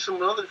 let me give you some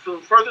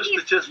further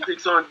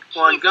statistics on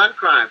gun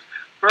crimes.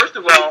 First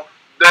of all,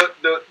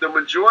 the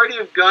majority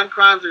of gun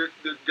crimes,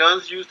 the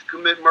guns used to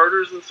commit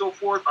murders and so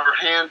forth, are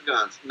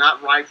handguns,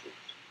 not rifles.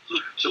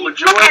 The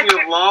majority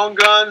of long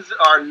guns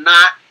are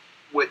not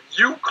what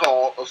you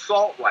call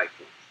assault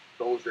rifles.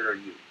 Those that are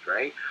used,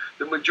 right?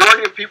 The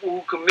majority of people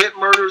who commit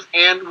murders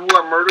and who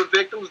are murder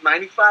victims,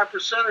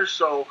 95% or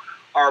so,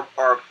 are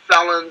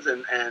felons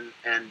and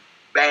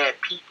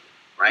bad people,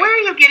 right? Where are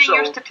you getting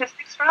your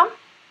statistics from?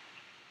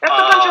 That's a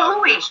bunch of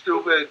hooey.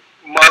 Stupid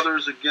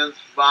mothers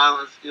against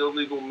violence,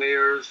 illegal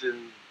mayors,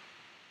 and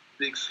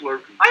big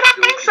slurpees. I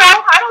don't think so.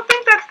 I don't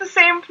think that's the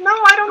same. No,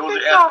 I don't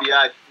think so.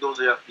 Those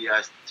are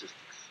FBI statistics.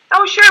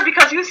 Oh, sure,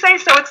 because you say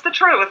so. It's the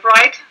truth,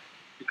 right?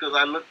 Because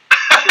I look.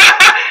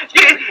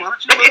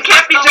 It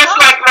can't be just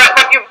like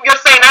you're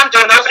saying I'm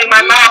doing, opening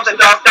my mouth and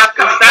all stuff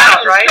comes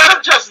out, right? Instead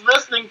of just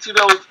listening to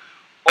those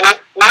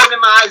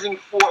organizing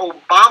for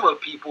Obama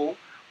people,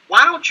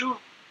 why don't you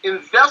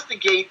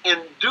investigate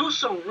and do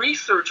some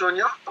research on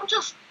your? Don't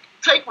just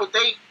take what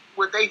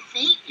they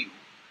feed you.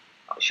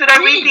 Should I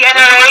read the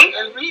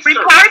NRA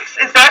reports?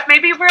 Is that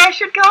maybe where I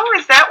should go?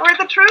 Is that where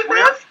the truth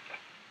is?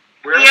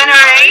 The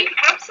NRA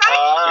website? Is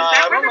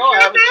that where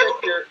the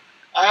truth is?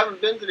 I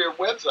haven't been to their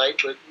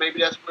website, but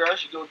maybe that's where I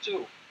should go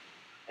too.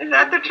 Is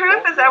that the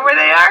truth? Is that where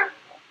they are?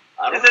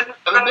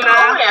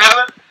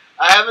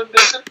 I haven't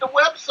been to the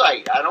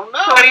website. I don't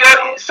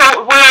know.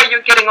 So where are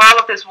you getting all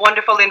of this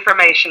wonderful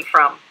information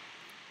from?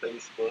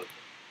 Facebook.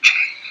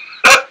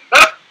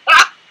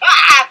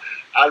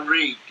 I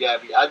read,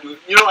 Gabby. I do.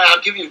 You know,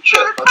 I'll give you a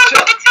tip.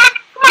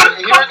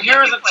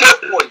 Here's a tip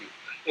for you.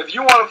 If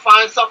you want to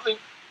find something,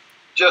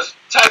 just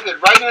type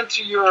it right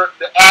into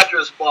the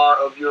address bar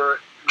of your.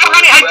 I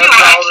do.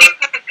 I check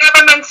what the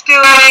government's doing.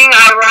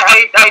 I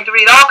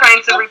read all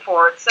kinds of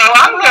reports. So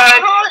I'm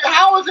good.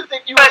 How is it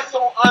that you are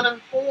so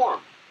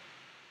uninformed?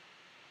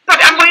 But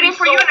I'm waiting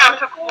for you now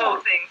to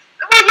quote things.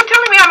 Well, you're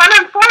telling me I'm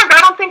uninformed. I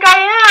don't think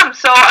I am.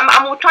 So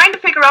I'm trying to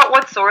figure out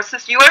what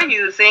sources you are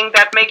using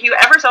that make you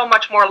ever so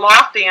much more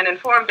lofty and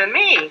informed than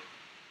me.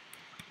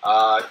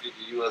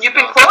 You've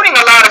been quoting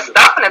a lot of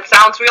stuff, and it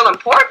sounds real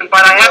important,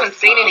 but I haven't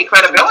seen any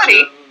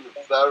credibility.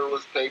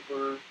 Federalist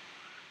Papers.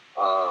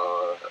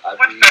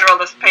 What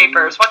Federalist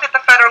Papers? What did the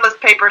Federalist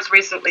Papers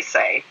recently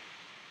say?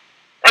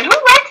 And who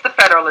writes the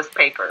Federalist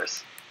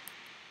Papers?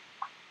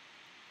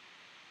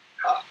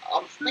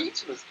 I'm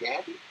speechless,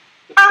 Gabby.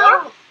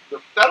 The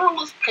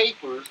Federalist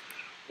Papers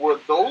were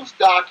those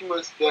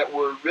documents that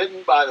were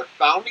written by the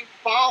founding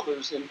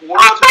fathers in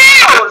order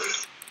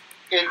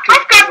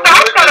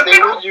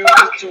they were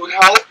used to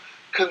help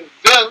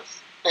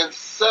convince and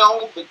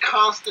sell the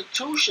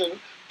Constitution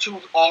to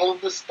all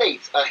of the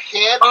states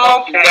ahead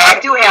of the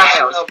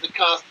ratification of the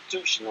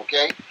Constitution.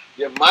 Okay,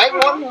 you might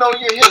want to know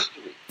your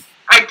history.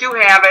 I do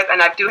have it, and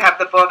I do have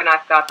the book, and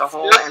I've got the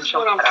whole. This is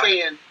what I'm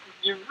saying.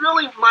 You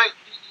really might.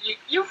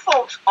 You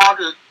folks ought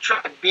to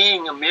try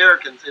being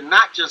Americans and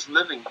not just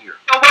living here.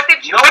 So what do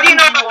you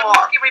know about the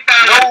Whiskey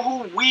Rebellion? Know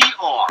who we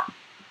are.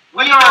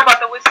 What do you know about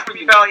the Whiskey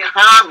Rebellion?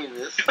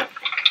 Communists.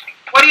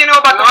 What do you know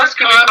about the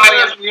Whiskey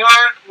Rebellion?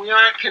 We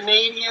aren't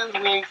Canadians.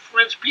 We ain't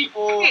French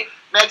people,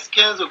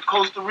 Mexicans, or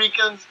Costa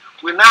Ricans.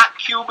 We're not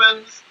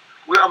Cubans.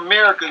 We're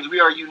Americans.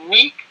 We are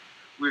unique.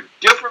 We're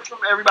different from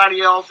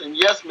everybody else. And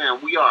yes, ma'am,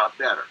 we are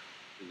better.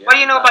 What do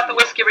you know about the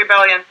Whiskey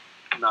Rebellion?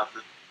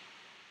 Nothing.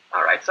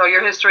 All right, so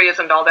your history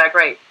isn't all that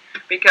great.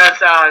 Because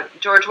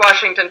George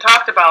Washington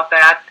talked about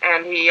that,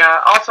 and he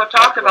also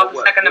talked about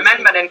the Second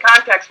Amendment in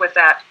context with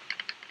that.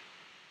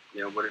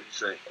 Yeah, what did he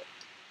say?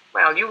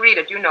 Well, you read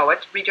it, you know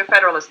it. Read your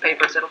Federalist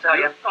Papers, it'll tell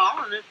you.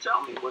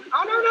 Tell me what it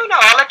Oh, no,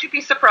 I'll let you be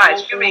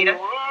surprised. You read it.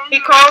 He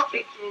called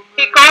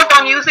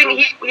on using,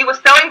 he was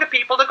telling the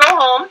people to go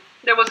home.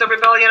 There was a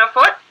rebellion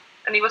afoot,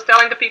 and he was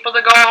telling the people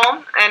to go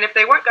home, and if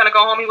they weren't going to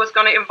go home, he was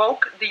going to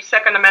invoke the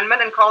Second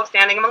Amendment and call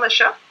standing a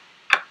militia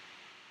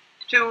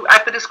to,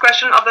 at the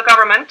discretion of the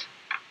government,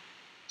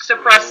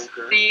 suppress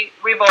the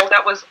revolt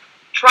that was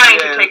trying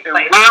to take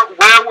place.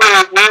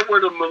 Where were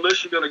the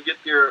militia going to get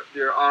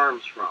their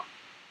arms from?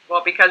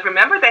 Well, because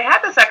remember, they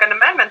had the Second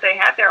Amendment, they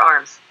had their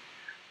arms.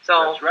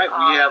 So that's right.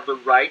 We have the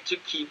right to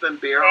keep and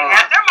bear arms. They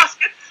had their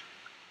muskets.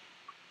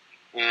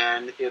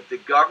 And if the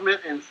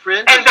government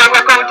infringes, and they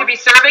were going to be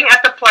serving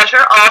at the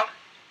pleasure of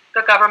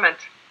the government.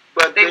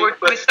 But they were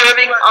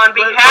serving on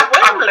behalf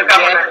of the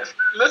government.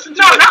 Listen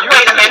to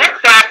wait a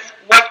minute. That's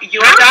what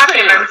your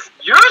documents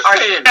are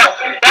saying.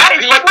 That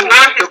is what your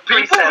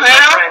history says.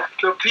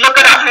 The people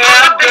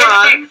have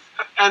guns,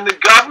 and the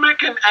government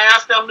can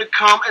ask them to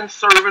come and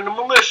serve in the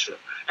militia,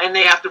 and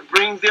they have to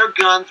bring their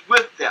guns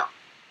with them.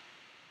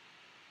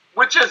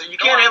 Which is it? You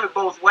can't have it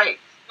both ways.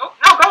 No,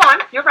 go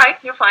on. You're right.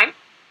 You're fine.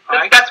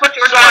 Right. That's what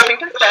George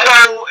Washington said.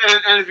 So,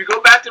 and if you go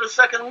back to the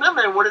Second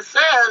Amendment, what it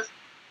says,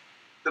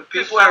 the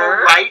people have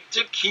a right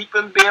to keep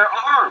and bear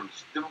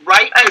arms. The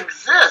right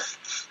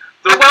exists.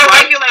 The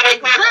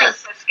well-regulated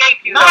exists.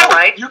 Escape you, no,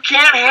 right? You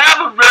can't have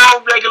a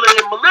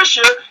well-regulated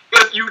militia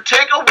if you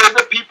take away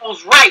the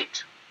people's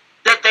right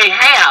that they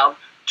have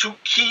to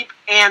keep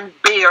and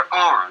bear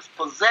arms,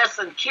 possess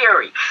and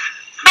carry. You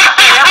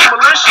can't have a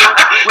militia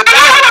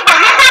without...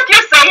 what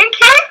you're saying,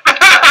 Keith?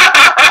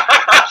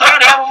 You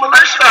can't have a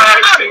militia.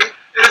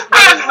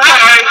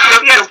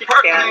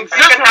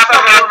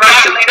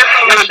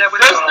 The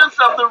existence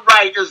of the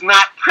right is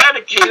not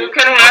predicated. You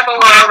can have a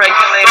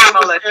well-regulated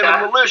militia. In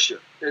a militia.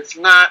 It's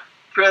not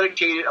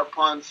predicated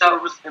upon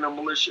service in a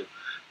militia.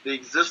 The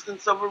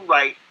existence of a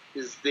right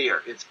is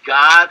there. It's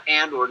God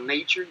and or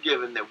nature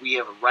given that we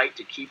have a right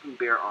to keep and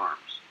bear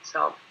arms.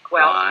 So,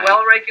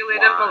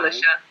 well-regulated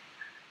militia.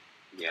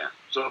 Yeah.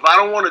 So if I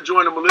don't want to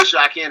join the militia,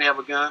 I can't have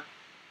a gun?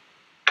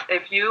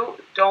 If you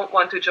don't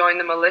want to join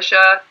the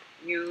militia,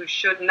 you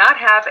should not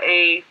have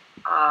a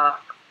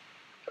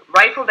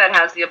rifle that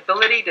has the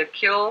ability to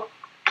kill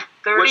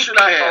 30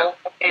 people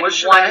in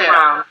one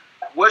round.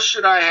 What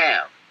should I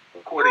have?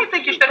 I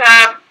think you should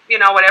have,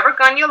 whatever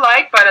gun you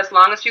like, but as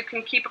long as you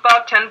can keep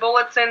about 10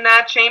 bullets in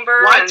that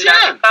chamber. Why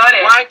 10?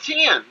 Why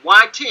 10?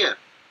 Why 10?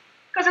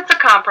 Because it's a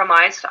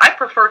compromise. I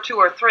prefer 2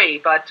 or 3,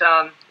 but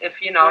if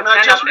why not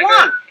 10 just bigger,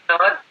 one?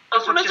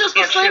 Why not just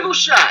a single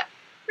shot?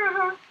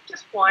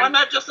 Just one. Why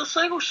not just a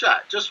single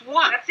shot? Just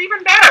one. That's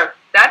even better.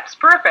 That's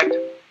perfect.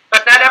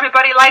 But not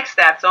everybody likes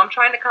that, so I'm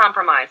trying to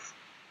compromise.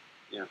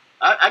 Yeah,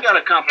 I got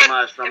a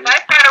compromise from you. If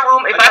I've got a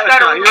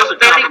room, here's a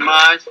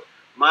compromise.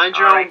 Mind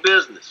your own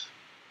business.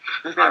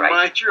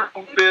 Mind your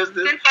own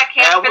business. Since I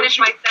can't finish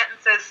my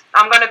sentences,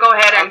 I'm going to go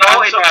ahead and go.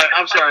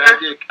 I'm sorry.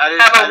 I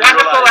didn't have a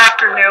wonderful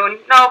afternoon.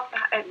 No,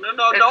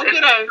 don't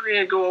get angry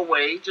and go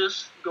away.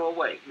 Just go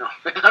away. No,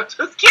 I'm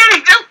just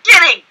kidding. Just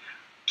kidding.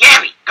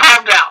 Gabby,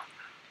 calm down.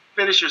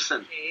 Finish your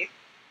sentence. Okay.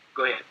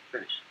 Go ahead.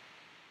 Finish.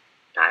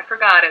 I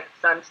forgot it,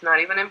 son. It's not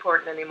even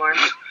important anymore.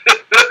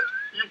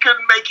 You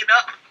couldn't make it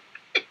up.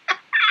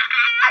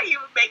 You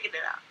were making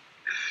it up.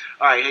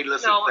 All right. Hey,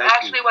 listen. No,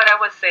 actually, what I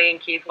was saying,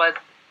 Keith, was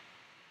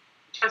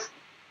just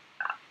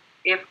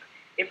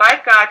if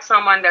I've got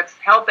someone that's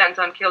hell-bent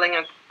on killing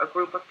a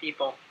group of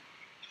people,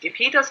 if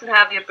he doesn't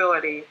have the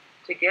ability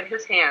to get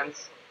his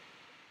hands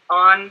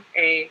on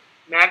a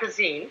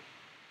magazine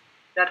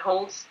that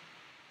holds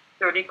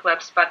 30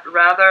 clips, but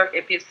rather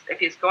if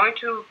he's going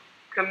to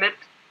commit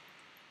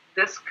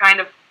this kind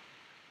of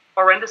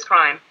horrendous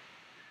crime,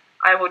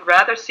 I would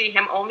rather see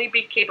him only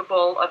be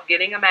capable of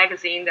getting a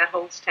magazine that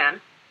holds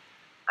 10.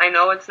 I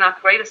know it's not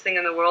the greatest thing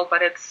in the world,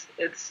 but it's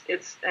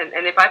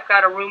and if I've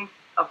got a room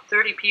of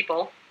 30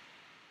 people,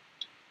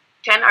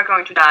 10 are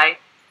going to die,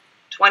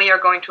 20 are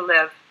going to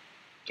live.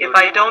 If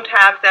I don't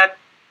have that,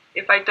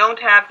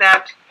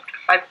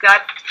 I've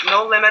got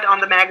no limit on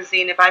the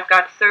magazine. If I've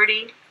got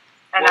 30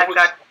 and I've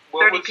got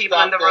 30 people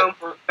in the room,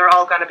 they're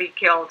all going to be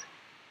killed.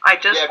 I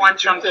just want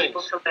some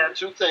people to live.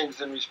 2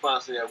 things in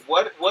response to that.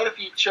 What if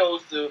he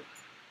chose to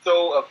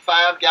throw a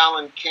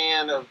 5-gallon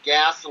can of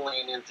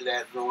gasoline into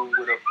that room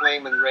with a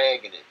flaming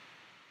rag in it?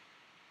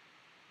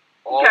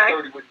 All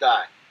 30 would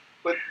die.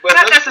 But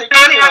not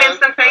necessarily, not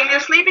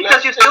instantaneously,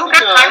 because you still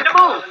got time to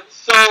move.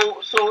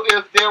 So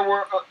if there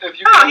were, if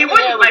you he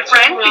wouldn't, my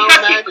friend,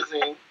 because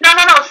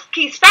no,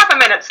 Keith, stop a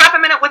minute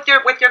with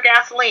your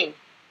gasoline,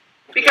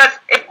 because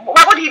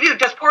what would he do?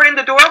 Just pour it in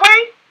the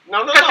doorway?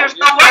 No. Because there's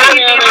no way he'd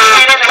be able to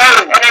get it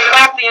and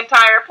explode the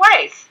entire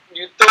place.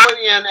 You throw it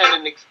in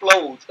and it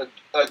explodes.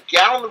 A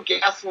gallon of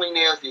gasoline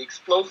has the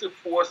explosive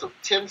force of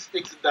 10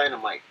 sticks of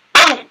dynamite.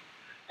 Boom!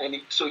 And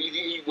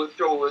he would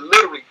throw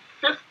literally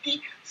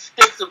 50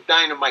 sticks of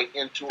dynamite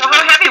into it. So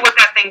how heavy would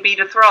that thing be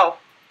to throw?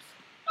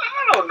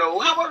 I don't know.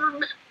 How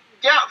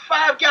about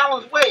 5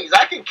 gallons weighs?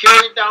 I can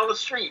carry it down the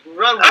street and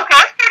run with it. Okay,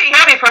 that's pretty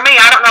heavy for me.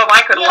 I don't know if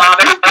I could lob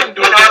it.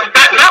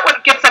 That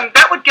would get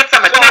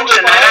some attention.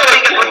 If I had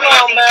a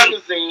 10-round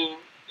magazine,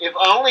 if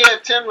I only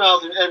had 10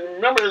 rounds, and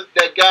remember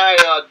that guy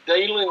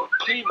Dalen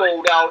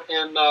Klebold out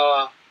in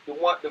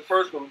the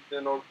first one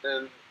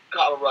in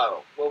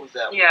Colorado. What was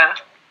that one? Yeah.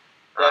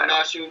 That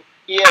master,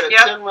 he had a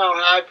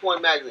 10-round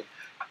high-point magazine.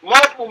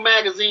 Multiple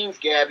magazines,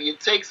 Gabby. It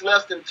takes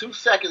less than 2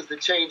 seconds to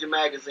change a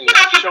magazine.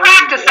 Yeah, if you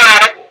practice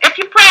at it. If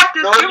you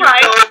practice, no, you're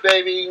right. No, you don't,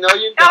 baby. No,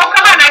 you No, don't.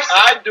 come on,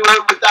 I do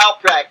it without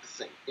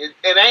practicing. It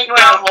ain't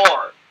that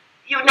hard.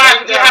 You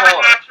have a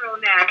natural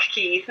knack,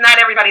 Keith. Not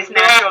everybody's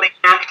naturally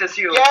knacked as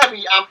you.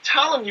 Gabby, I'm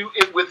telling you,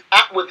 with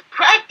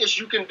practice,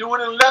 you can do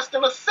it in less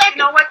than a second.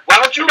 You know what? Why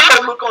don't you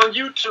go look on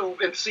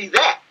YouTube and see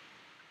that?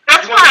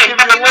 That's fine.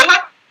 But you know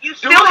what? You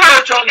still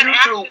have to on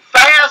YouTube.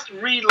 Fast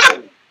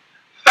reload.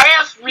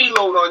 Fast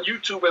reload on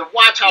YouTube and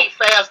watch how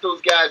fast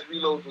those guys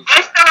reload.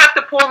 I still have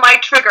to pull my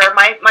trigger,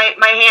 my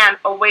hand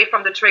away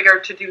from the trigger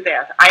to do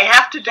that. I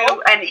have to do,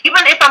 and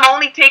even if I'm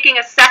only taking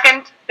a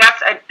second,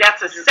 that's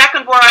a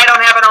second where I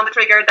don't have it on the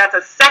trigger. That's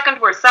a second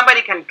where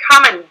somebody can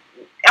come and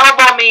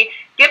elbow me,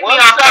 get me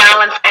off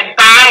balance, and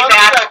buy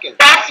that.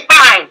 That's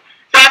fine.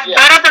 That's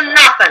better than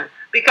nothing,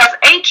 because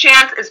a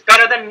chance is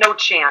better than no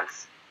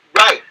chance.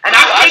 Right. And I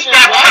take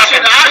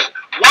that.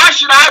 Why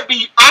should I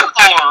be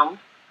unarmed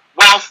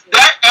while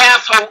that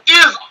asshole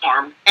is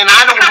armed and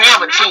I don't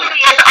have a chance?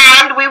 If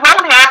armed, we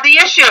won't have the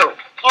issue.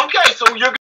 Okay, so you're